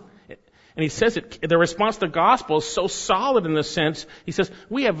 No. And he says it, the response to the gospel is so solid in this sense. He says,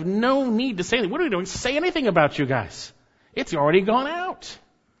 we have no need to say anything. What are we doing? Say anything about you guys. It's already gone out.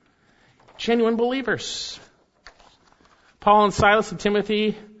 Genuine believers. Paul and Silas and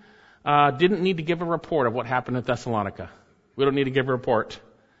Timothy didn't need to give a report of what happened at Thessalonica. We don't need to give a report.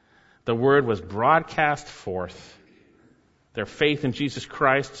 The word was broadcast forth. Their faith in Jesus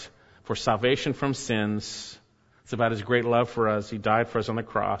Christ for salvation from sins. It's about His great love for us. He died for us on the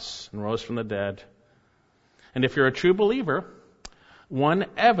cross and rose from the dead. And if you're a true believer, one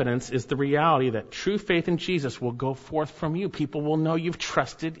evidence is the reality that true faith in Jesus will go forth from you. People will know you've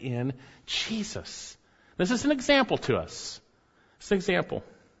trusted in Jesus. This is an example to us. It's an example.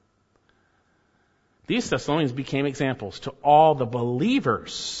 These Thessalonians became examples to all the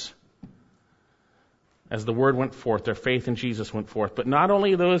believers as the word went forth, their faith in Jesus went forth. But not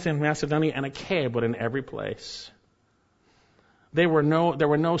only those in Macedonia and Achaia, but in every place. There were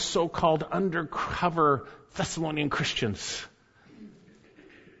no so-called undercover Thessalonian Christians.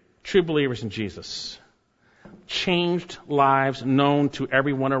 True believers in Jesus. Changed lives known to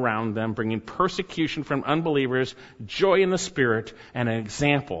everyone around them, bringing persecution from unbelievers, joy in the Spirit, and an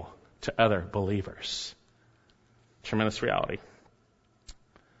example to other believers. Tremendous reality.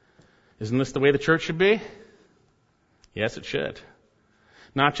 Isn't this the way the church should be? Yes, it should.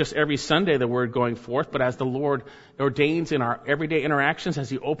 Not just every Sunday the word going forth, but as the Lord ordains in our everyday interactions, as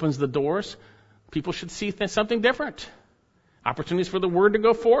He opens the doors, people should see something different. Opportunities for the word to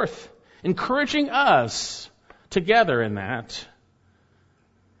go forth, encouraging us together in that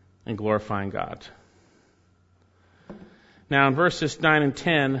and glorifying God. Now in verses 9 and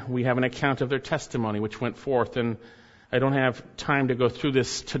 10, we have an account of their testimony which went forth, and I don't have time to go through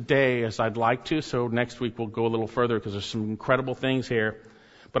this today as I'd like to, so next week we'll go a little further because there's some incredible things here.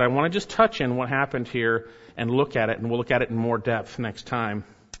 But I want to just touch on what happened here and look at it, and we'll look at it in more depth next time.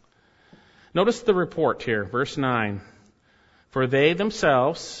 Notice the report here, verse 9. For they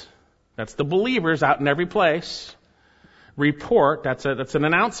themselves, that's the believers out in every place, report, that's an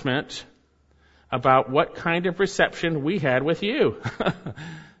announcement, about what kind of reception we had with you.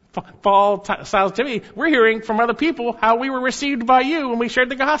 Paul, Silas, Timothy, we're hearing from other people how we were received by you when we shared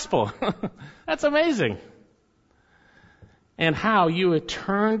the gospel. That's amazing. And how you had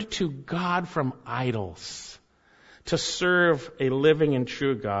turned to God from idols to serve a living and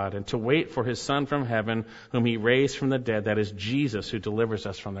true God and to wait for his Son from heaven, whom he raised from the dead. That is Jesus, who delivers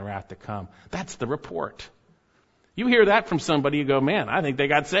us from the wrath to come. That's the report. You hear that from somebody, you go, man, I think they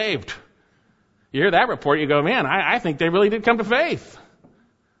got saved. You hear that report, you go, man, I think they really did come to faith.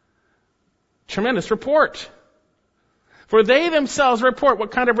 Tremendous report. For they themselves report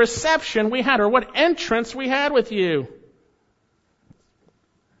what kind of reception we had, or what entrance we had with you.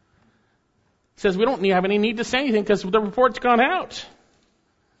 It says we don't have any need to say anything because the report's gone out.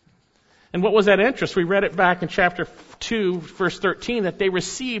 And what was that entrance? We read it back in chapter 2, verse 13, that they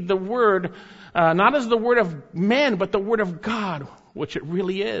received the word, not as the word of men, but the word of God, which it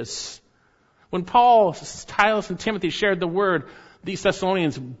really is. When Paul, Silas, and Timothy shared the word, these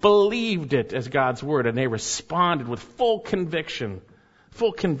Thessalonians believed it as God's word, and they responded with full conviction.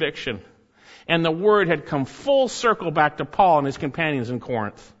 Full conviction. And the word had come full circle back to Paul and his companions in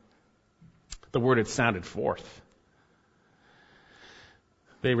Corinth. The word had sounded forth.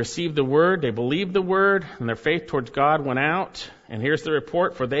 They received the word, they believed the word, and their faith towards God went out. And here's the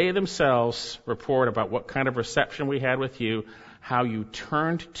report, for they themselves report about what kind of reception we had with you, how you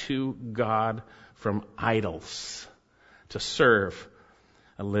turned to God from idols to serve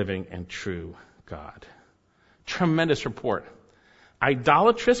a living and true God. Tremendous report.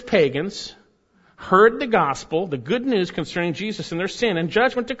 Idolatrous pagans heard the gospel, the good news concerning Jesus and their sin and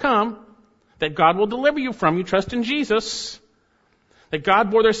judgment to come, that God will deliver you from. You trust in Jesus, that God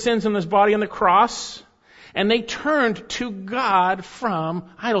bore their sins in his body on the cross, and they turned to God from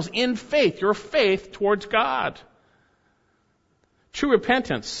idols in faith, your faith towards God. True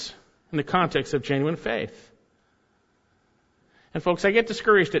repentance in the context of genuine faith. And folks, I get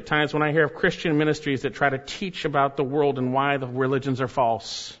discouraged at times when I hear of Christian ministries that try to teach about the world and why the religions are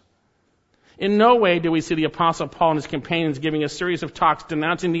false. In no way do we see the Apostle Paul and his companions giving a series of talks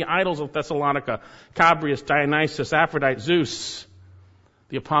denouncing the idols of Thessalonica, Chabrias, Dionysus, Aphrodite, Zeus.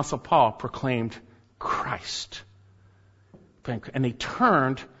 The Apostle Paul proclaimed Christ. And they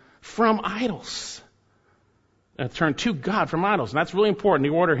turned from idols. Turned to God from idols. And that's really important,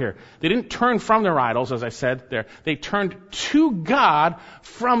 the order here. They didn't turn from their idols, as I said there. They turned to God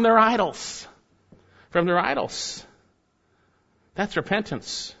from their idols. From their idols. That's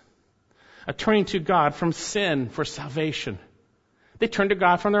repentance. A turning to God from sin for salvation. They turned to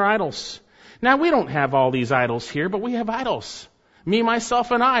God from their idols. Now, we don't have all these idols here, but we have idols. Me, myself,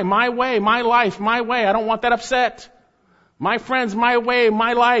 and I. My way, my life, my way. I don't want that upset. My friends, my way,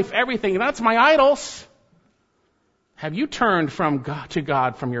 my life, everything. That's my idols. Have you turned from God to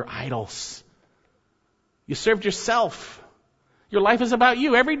God from your idols? You served yourself. Your life is about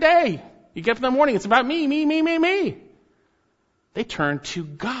you every day. You get up in the morning, it's about me, me, me, me, me. They turned to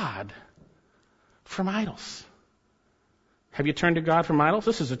God from idols. Have you turned to God from idols?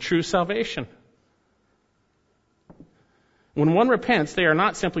 This is a true salvation. When one repents, they are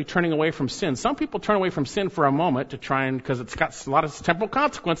not simply turning away from sin. Some people turn away from sin for a moment to try and, because it's got a lot of temporal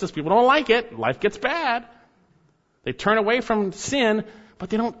consequences. People don't like it. Life gets bad. They turn away from sin,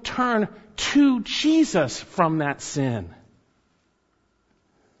 but they don't turn to Jesus from that sin.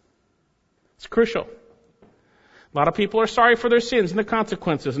 It's crucial. A lot of people are sorry for their sins and the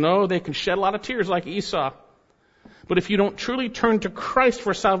consequences. No, they can shed a lot of tears like Esau. But if you don't truly turn to Christ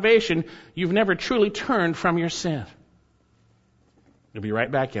for salvation, you've never truly turned from your sin. You'll be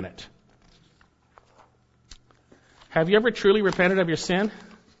right back in it. Have you ever truly repented of your sin?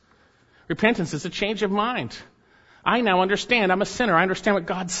 Repentance is a change of mind. I now understand I'm a sinner. I understand what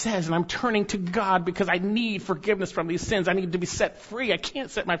God says, and I'm turning to God because I need forgiveness from these sins. I need to be set free. I can't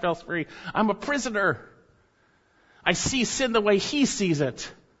set myself free. I'm a prisoner. I see sin the way He sees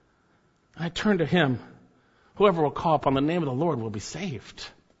it. I turn to Him. Whoever will call upon the name of the Lord will be saved.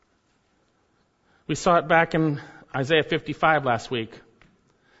 We saw it back in Isaiah 55 last week.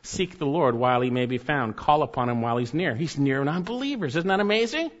 Seek the Lord while He may be found. Call upon Him while He's near. He's near non-believers. Isn't that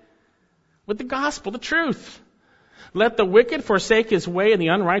amazing? With the gospel, the truth. Let the wicked forsake his way and the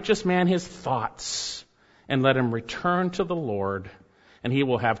unrighteous man his thoughts. And let him return to the Lord, and He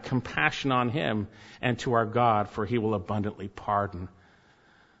will have compassion on him, and to our God, for He will abundantly pardon.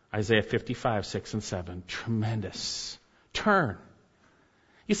 Isaiah 55, 6 and 7. Tremendous. Turn.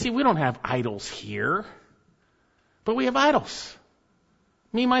 You see, we don't have idols here, but we have idols.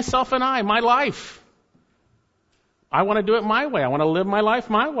 Me, myself, and I, my life. I want to do it my way. I want to live my life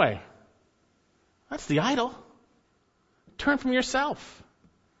my way. That's the idol. Turn from yourself.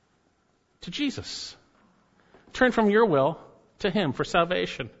 to Jesus. Turn from your will to him for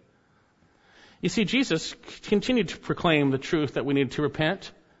salvation. You see, Jesus continued to proclaim the truth that we need to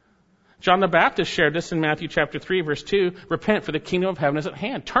repent. John the Baptist shared this in Matthew chapter 3, verse 2. Repent, for the kingdom of heaven is at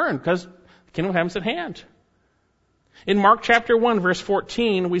hand. Turn, because the kingdom of heaven is at hand. In Mark chapter 1, verse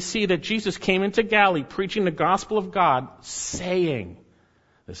 14, we see that Jesus came into Galilee preaching the gospel of God, saying,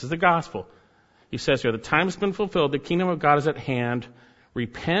 this is the gospel. He says here, the time has been fulfilled, the kingdom of God is at hand.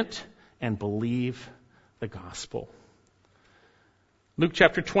 Repent and believe the gospel. Luke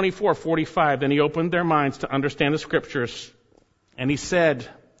chapter 24, 45, then he opened their minds to understand the scriptures. And he said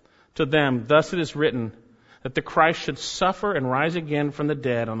to them, thus it is written, that the Christ should suffer and rise again from the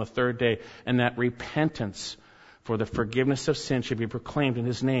dead on the third day, and that repentance for the forgiveness of sin should be proclaimed in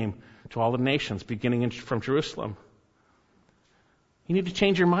his name to all the nations, beginning from Jerusalem. You need to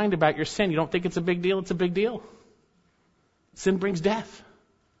change your mind about your sin. You don't think it's a big deal? It's a big deal. Sin brings death.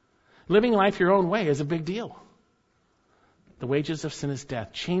 Living life your own way is a big deal. The wages of sin is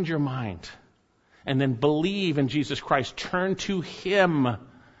death. Change your mind. And then believe in Jesus Christ. Turn to him,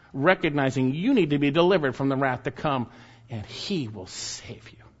 recognizing you need to be delivered from the wrath to come, and he will save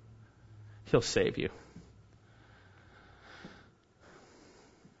you. He'll save you.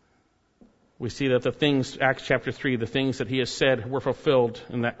 We see that the things, Acts chapter 3, the things that he has said were fulfilled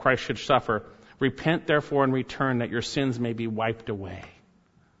and that Christ should suffer. Repent therefore and return that your sins may be wiped away.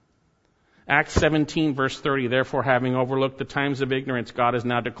 Acts 17, verse 30, therefore having overlooked the times of ignorance, God is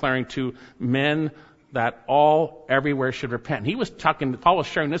now declaring to men that all everywhere should repent. Paul was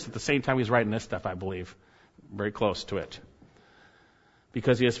sharing this at the same time he was writing this stuff, I believe. Very close to it.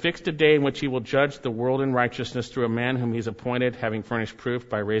 Because he has fixed a day in which he will judge the world in righteousness through a man whom he's appointed, having furnished proof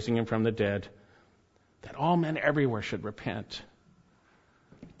by raising him from the dead, that all men everywhere should repent.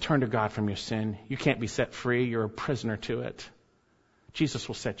 Turn to God from your sin. You can't be set free. You're a prisoner to it. Jesus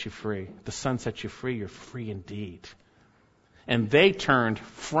will set you free. If the Son sets you free, you're free indeed. And they turned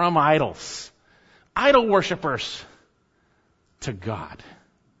from idols, idol worshipers, to God.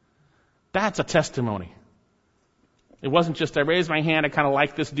 That's a testimony. It wasn't just, I raised my hand, I kind of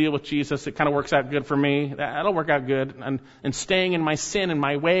like this deal with Jesus, it kind of works out good for me. That'll work out good. And staying in my sin and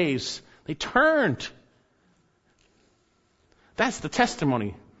my ways, they turned. That's the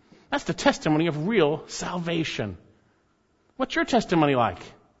testimony. That's the testimony of real salvation. What's your testimony like?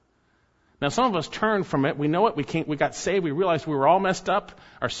 Now, some of us turned from it. We know it. We got saved. We realized we were all messed up.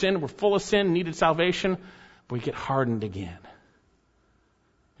 Our sin, we're full of sin, needed salvation. But we get hardened again.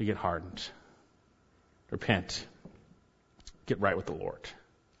 We get hardened. Repent. Get right with the Lord.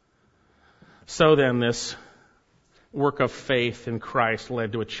 So then, this work of faith in Christ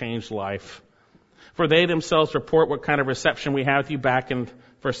led to a changed life. For they themselves report what kind of reception we have with you back in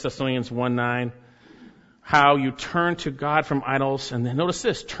 1 Thessalonians 1:9. How you turn to God from idols, and then notice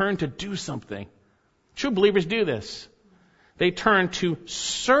this, turn to do something. True believers do this. They turn to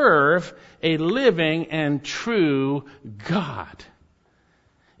serve a living and true God.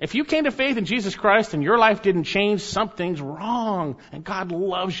 If you came to faith in Jesus Christ and your life didn't change, something's wrong. And God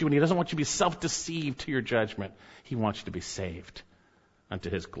loves you and he doesn't want you to be self-deceived to your judgment. He wants you to be saved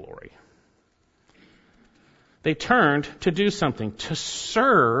unto his glory. They turned to do something, to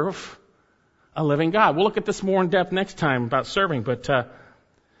serve a living God. We'll look at this more in depth next time about serving, but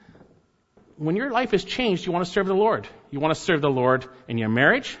when your life has changed, you want to serve the Lord. You want to serve the Lord in your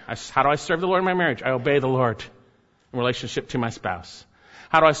marriage. How do I serve the Lord in my marriage? I obey the Lord in relationship to my spouse.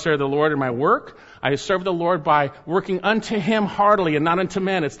 How do I serve the Lord in my work? I serve the Lord by working unto him heartily and not unto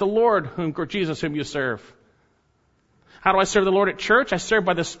men. It's the Lord, Jesus, whom you serve. How do I serve the Lord at church? I serve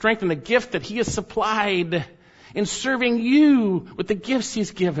by the strength and the gift that he has supplied in serving you with the gifts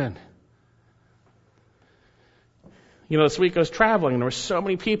he's given. You know, this week I was traveling and there were so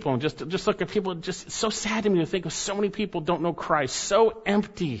many people, and just look at people, just it's so sad to me to think of so many people don't know Christ, so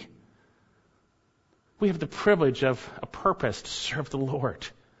empty. We have the privilege of a purpose to serve the Lord.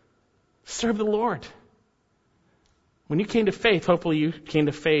 Serve the Lord. When you came to faith, hopefully you came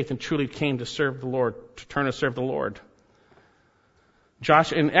to faith and truly came to serve the Lord, to turn to serve the Lord.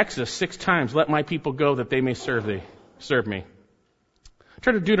 Josh, in Exodus 6 times, let my people go that they may serve me.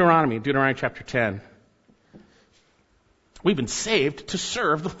 Turn to Deuteronomy chapter 10. We've been saved to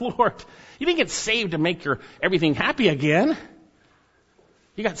serve the Lord. You didn't get saved to make everything happy again.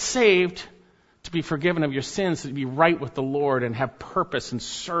 You got saved to be forgiven of your sins, to be right with the Lord and have purpose and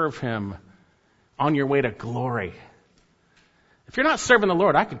serve him on your way to glory. If you're not serving the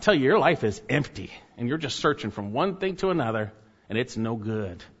Lord, I can tell you your life is empty and you're just searching from one thing to another and it's no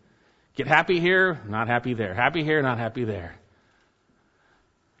good. Get happy here, not happy there. Happy here, not happy there.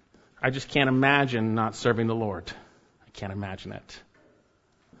 I just can't imagine not serving the Lord. I can't imagine it.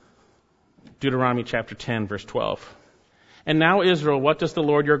 Deuteronomy chapter 10, verse 12. And now, Israel, what does the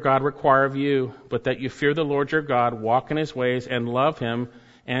Lord your God require of you, but that you fear the Lord your God, walk in his ways, and love him,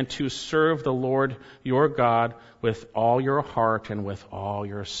 and to serve the Lord your God with all your heart and with all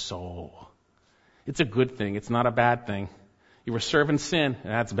your soul. It's a good thing. It's not a bad thing. You were serving sin,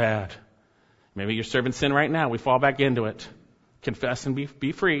 that's bad. Maybe you're serving sin right now. We fall back into it. Confess and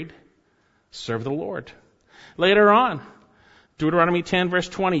be freed. Serve the Lord. Later on, Deuteronomy 10, verse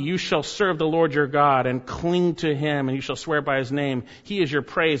 20, you shall serve the Lord your God and cling to him, and you shall swear by his name. He is your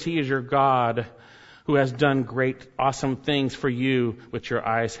praise. He is your God who has done great, awesome things for you, which your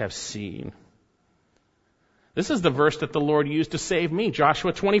eyes have seen. This is the verse that the Lord used to save me,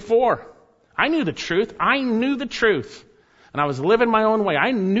 Joshua 24. I knew the truth. I knew the truth. And I was living my own way.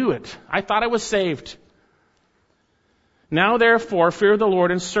 I knew it. I thought I was saved. Now, therefore, fear the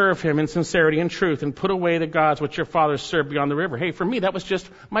Lord and serve him in sincerity and truth, and put away the gods which your fathers served beyond the river. Hey, for me, that was just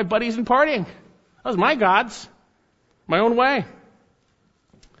my buddies and partying. That was my gods. My own way.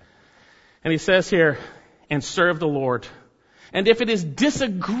 And he says here, and serve the Lord. And if it is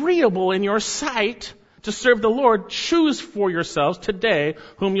disagreeable in your sight to serve the Lord, choose for yourselves today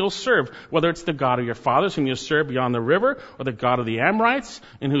whom you'll serve, whether it's the God of your fathers whom you serve beyond the river, or the God of the Amorites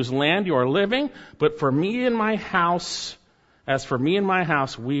in whose land you are living. But for me and my house, as for me and my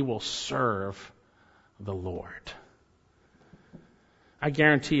house, we will serve the Lord. I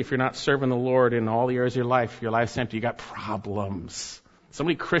guarantee if you're not serving the Lord in all the areas of your life's empty. You got problems. So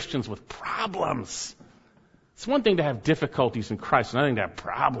many Christians with problems. It's one thing to have difficulties in Christ, another thing to have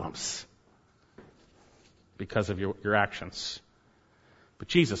problems because of your actions. But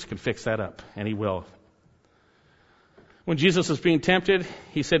Jesus can fix that up, and he will. When Jesus was being tempted,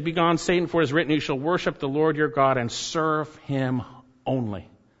 he said, "Begone, Satan, for it is written, you shall worship the Lord your God and serve him only."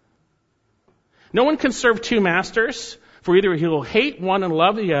 No one can serve two masters, for either he will hate one and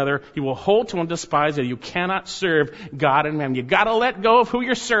love the other, he will hold to one and despise the other. You cannot serve God and man. You got to let go of who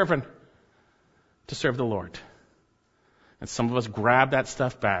you're serving to serve the Lord. And some of us grab that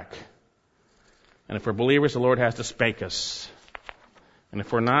stuff back. And if we're believers, the Lord has to spank us. And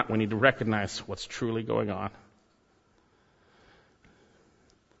if we're not, we need to recognize what's truly going on.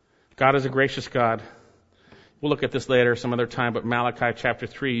 God is a gracious God. We'll look at this later some other time, but Malachi chapter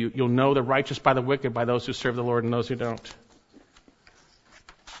 3, you'll know the righteous by the wicked, by those who serve the Lord and those who don't.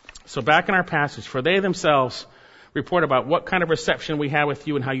 So back in our passage, for they themselves report about what kind of reception we had with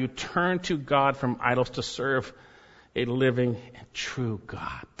you and how you turned to God from idols to serve a living and true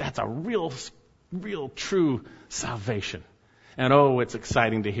God. That's a real true salvation. And oh, it's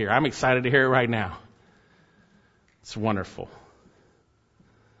exciting to hear. I'm excited to hear it right now. It's wonderful.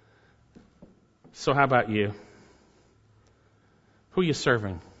 So how about you? Who are you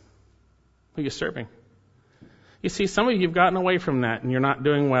serving? Who are you serving? You see, some of you have gotten away from that and you're not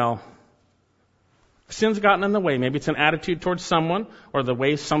doing well. Sin's gotten in the way. Maybe it's an attitude towards someone or the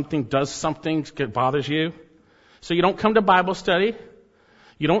way something does something that bothers you. So you don't come to Bible study.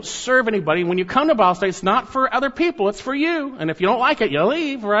 You don't serve anybody. When you come to Bible study, it's not for other people. It's for you. And if you don't like it, you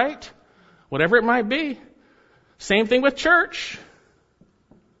leave, right? Whatever it might be. Same thing with church.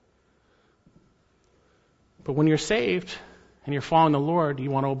 But when you're saved and you're following the Lord, you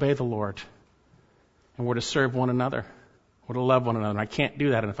want to obey the Lord. And we're to serve one another. We're to love one another. And I can't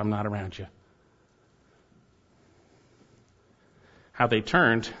do that if I'm not around you. How they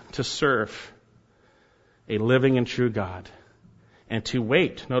turned to serve a living and true God. And to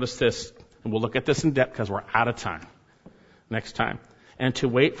wait. Notice this. And we'll look at this in depth because we're out of time. Next time. And to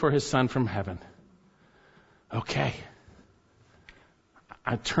wait for his Son from heaven. Okay.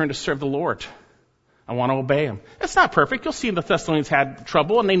 I turn to serve the Lord. I want to obey him. It's not perfect. You'll see the Thessalonians had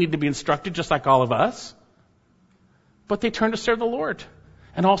trouble and they need to be instructed just like all of us. But they turned to serve the Lord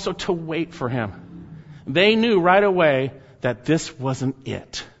and also to wait for him. They knew right away that this wasn't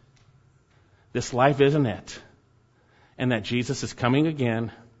it. This life isn't it. And that Jesus is coming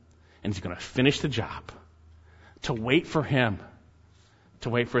again and he's going to finish the job. To wait for him. To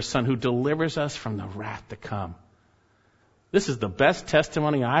wait for his Son who delivers us from the wrath to come. This is the best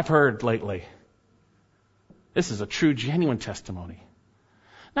testimony I've heard lately. This is a true, genuine testimony.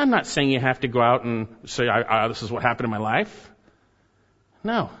 Now, I'm not saying you have to go out and say, this is what happened in my life.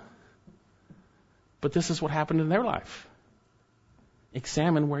 No. But this is what happened in their life.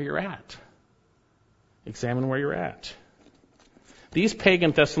 Examine where you're at. Examine where you're at. These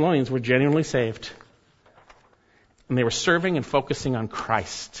pagan Thessalonians were genuinely saved. And they were serving and focusing on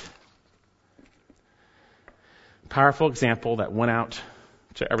Christ. Powerful example that went out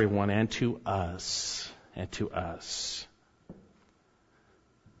to everyone and to us. And to us.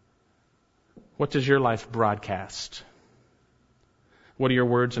 What does your life broadcast? What do your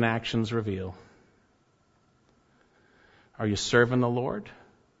words and actions reveal? Are you serving the Lord?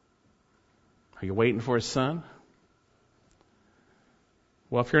 Are you waiting for His Son?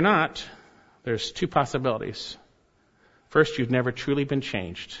 Well, if you're not, there's two possibilities. First, you've never truly been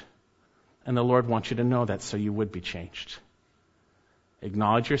changed, and the Lord wants you to know that so you would be changed.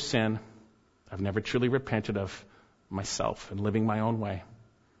 Acknowledge your sin. I've never truly repented of myself and living my own way,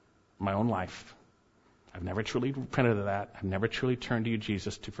 my own life. I've never truly repented of that. I've never truly turned to you,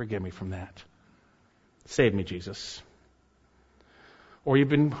 Jesus, to forgive me from that. Save me, Jesus. Or you've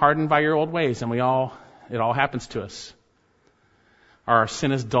been hardened by your old ways, and it all happens to us. Our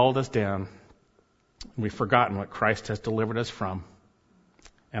sin has dulled us down. We've forgotten what Christ has delivered us from,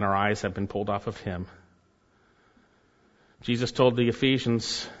 and our eyes have been pulled off of Him. Jesus told the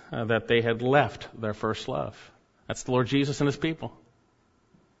Ephesians that they had left their first love. That's the Lord Jesus and His people.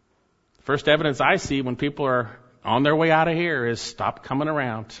 First evidence I see when people are on their way out of here is stop coming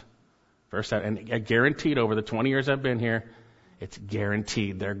around. And I guaranteed over the 20 years I've been here, it's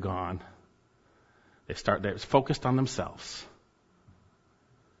guaranteed they're gone. They're focused on themselves.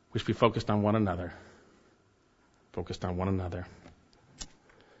 We should be focused on one another. Focused on one another.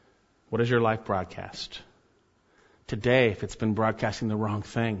 What is your life broadcast? Today, if it's been broadcasting the wrong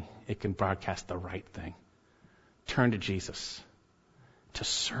thing, it can broadcast the right thing. Turn to Jesus to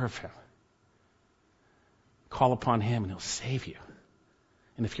serve Him. Call upon Him and He'll save you.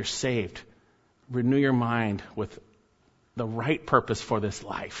 And if you're saved, renew your mind with the right purpose for this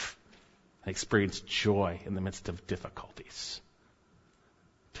life and experience joy in the midst of difficulties.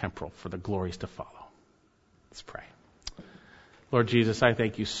 Temporal for the glories to follow. Let's pray. Lord Jesus, I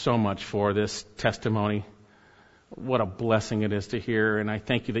thank you so much for this testimony. What a blessing it is to hear, and I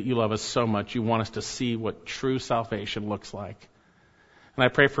thank you that you love us so much. You want us to see what true salvation looks like. And I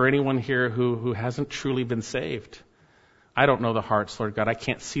pray for anyone here who hasn't truly been saved. I don't know the hearts, Lord God. I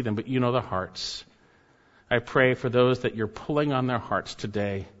can't see them, but you know the hearts. I pray for those that you're pulling on their hearts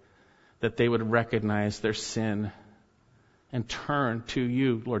today, that they would recognize their sin and turn to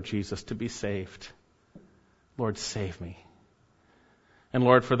you, Lord Jesus, to be saved. Lord, save me. And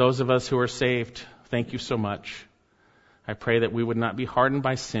Lord, for those of us who are saved, thank you so much. I pray that we would not be hardened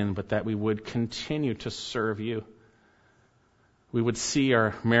by sin, but that we would continue to serve you. We would see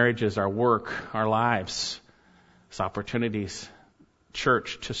our marriages, our work, our lives as opportunities,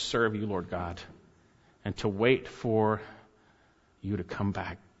 church, to serve you, Lord God, and to wait for you to come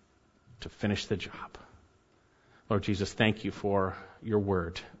back to finish the job. Lord Jesus, thank you for your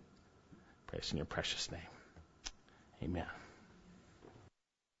word. Praise in your precious name. Amen.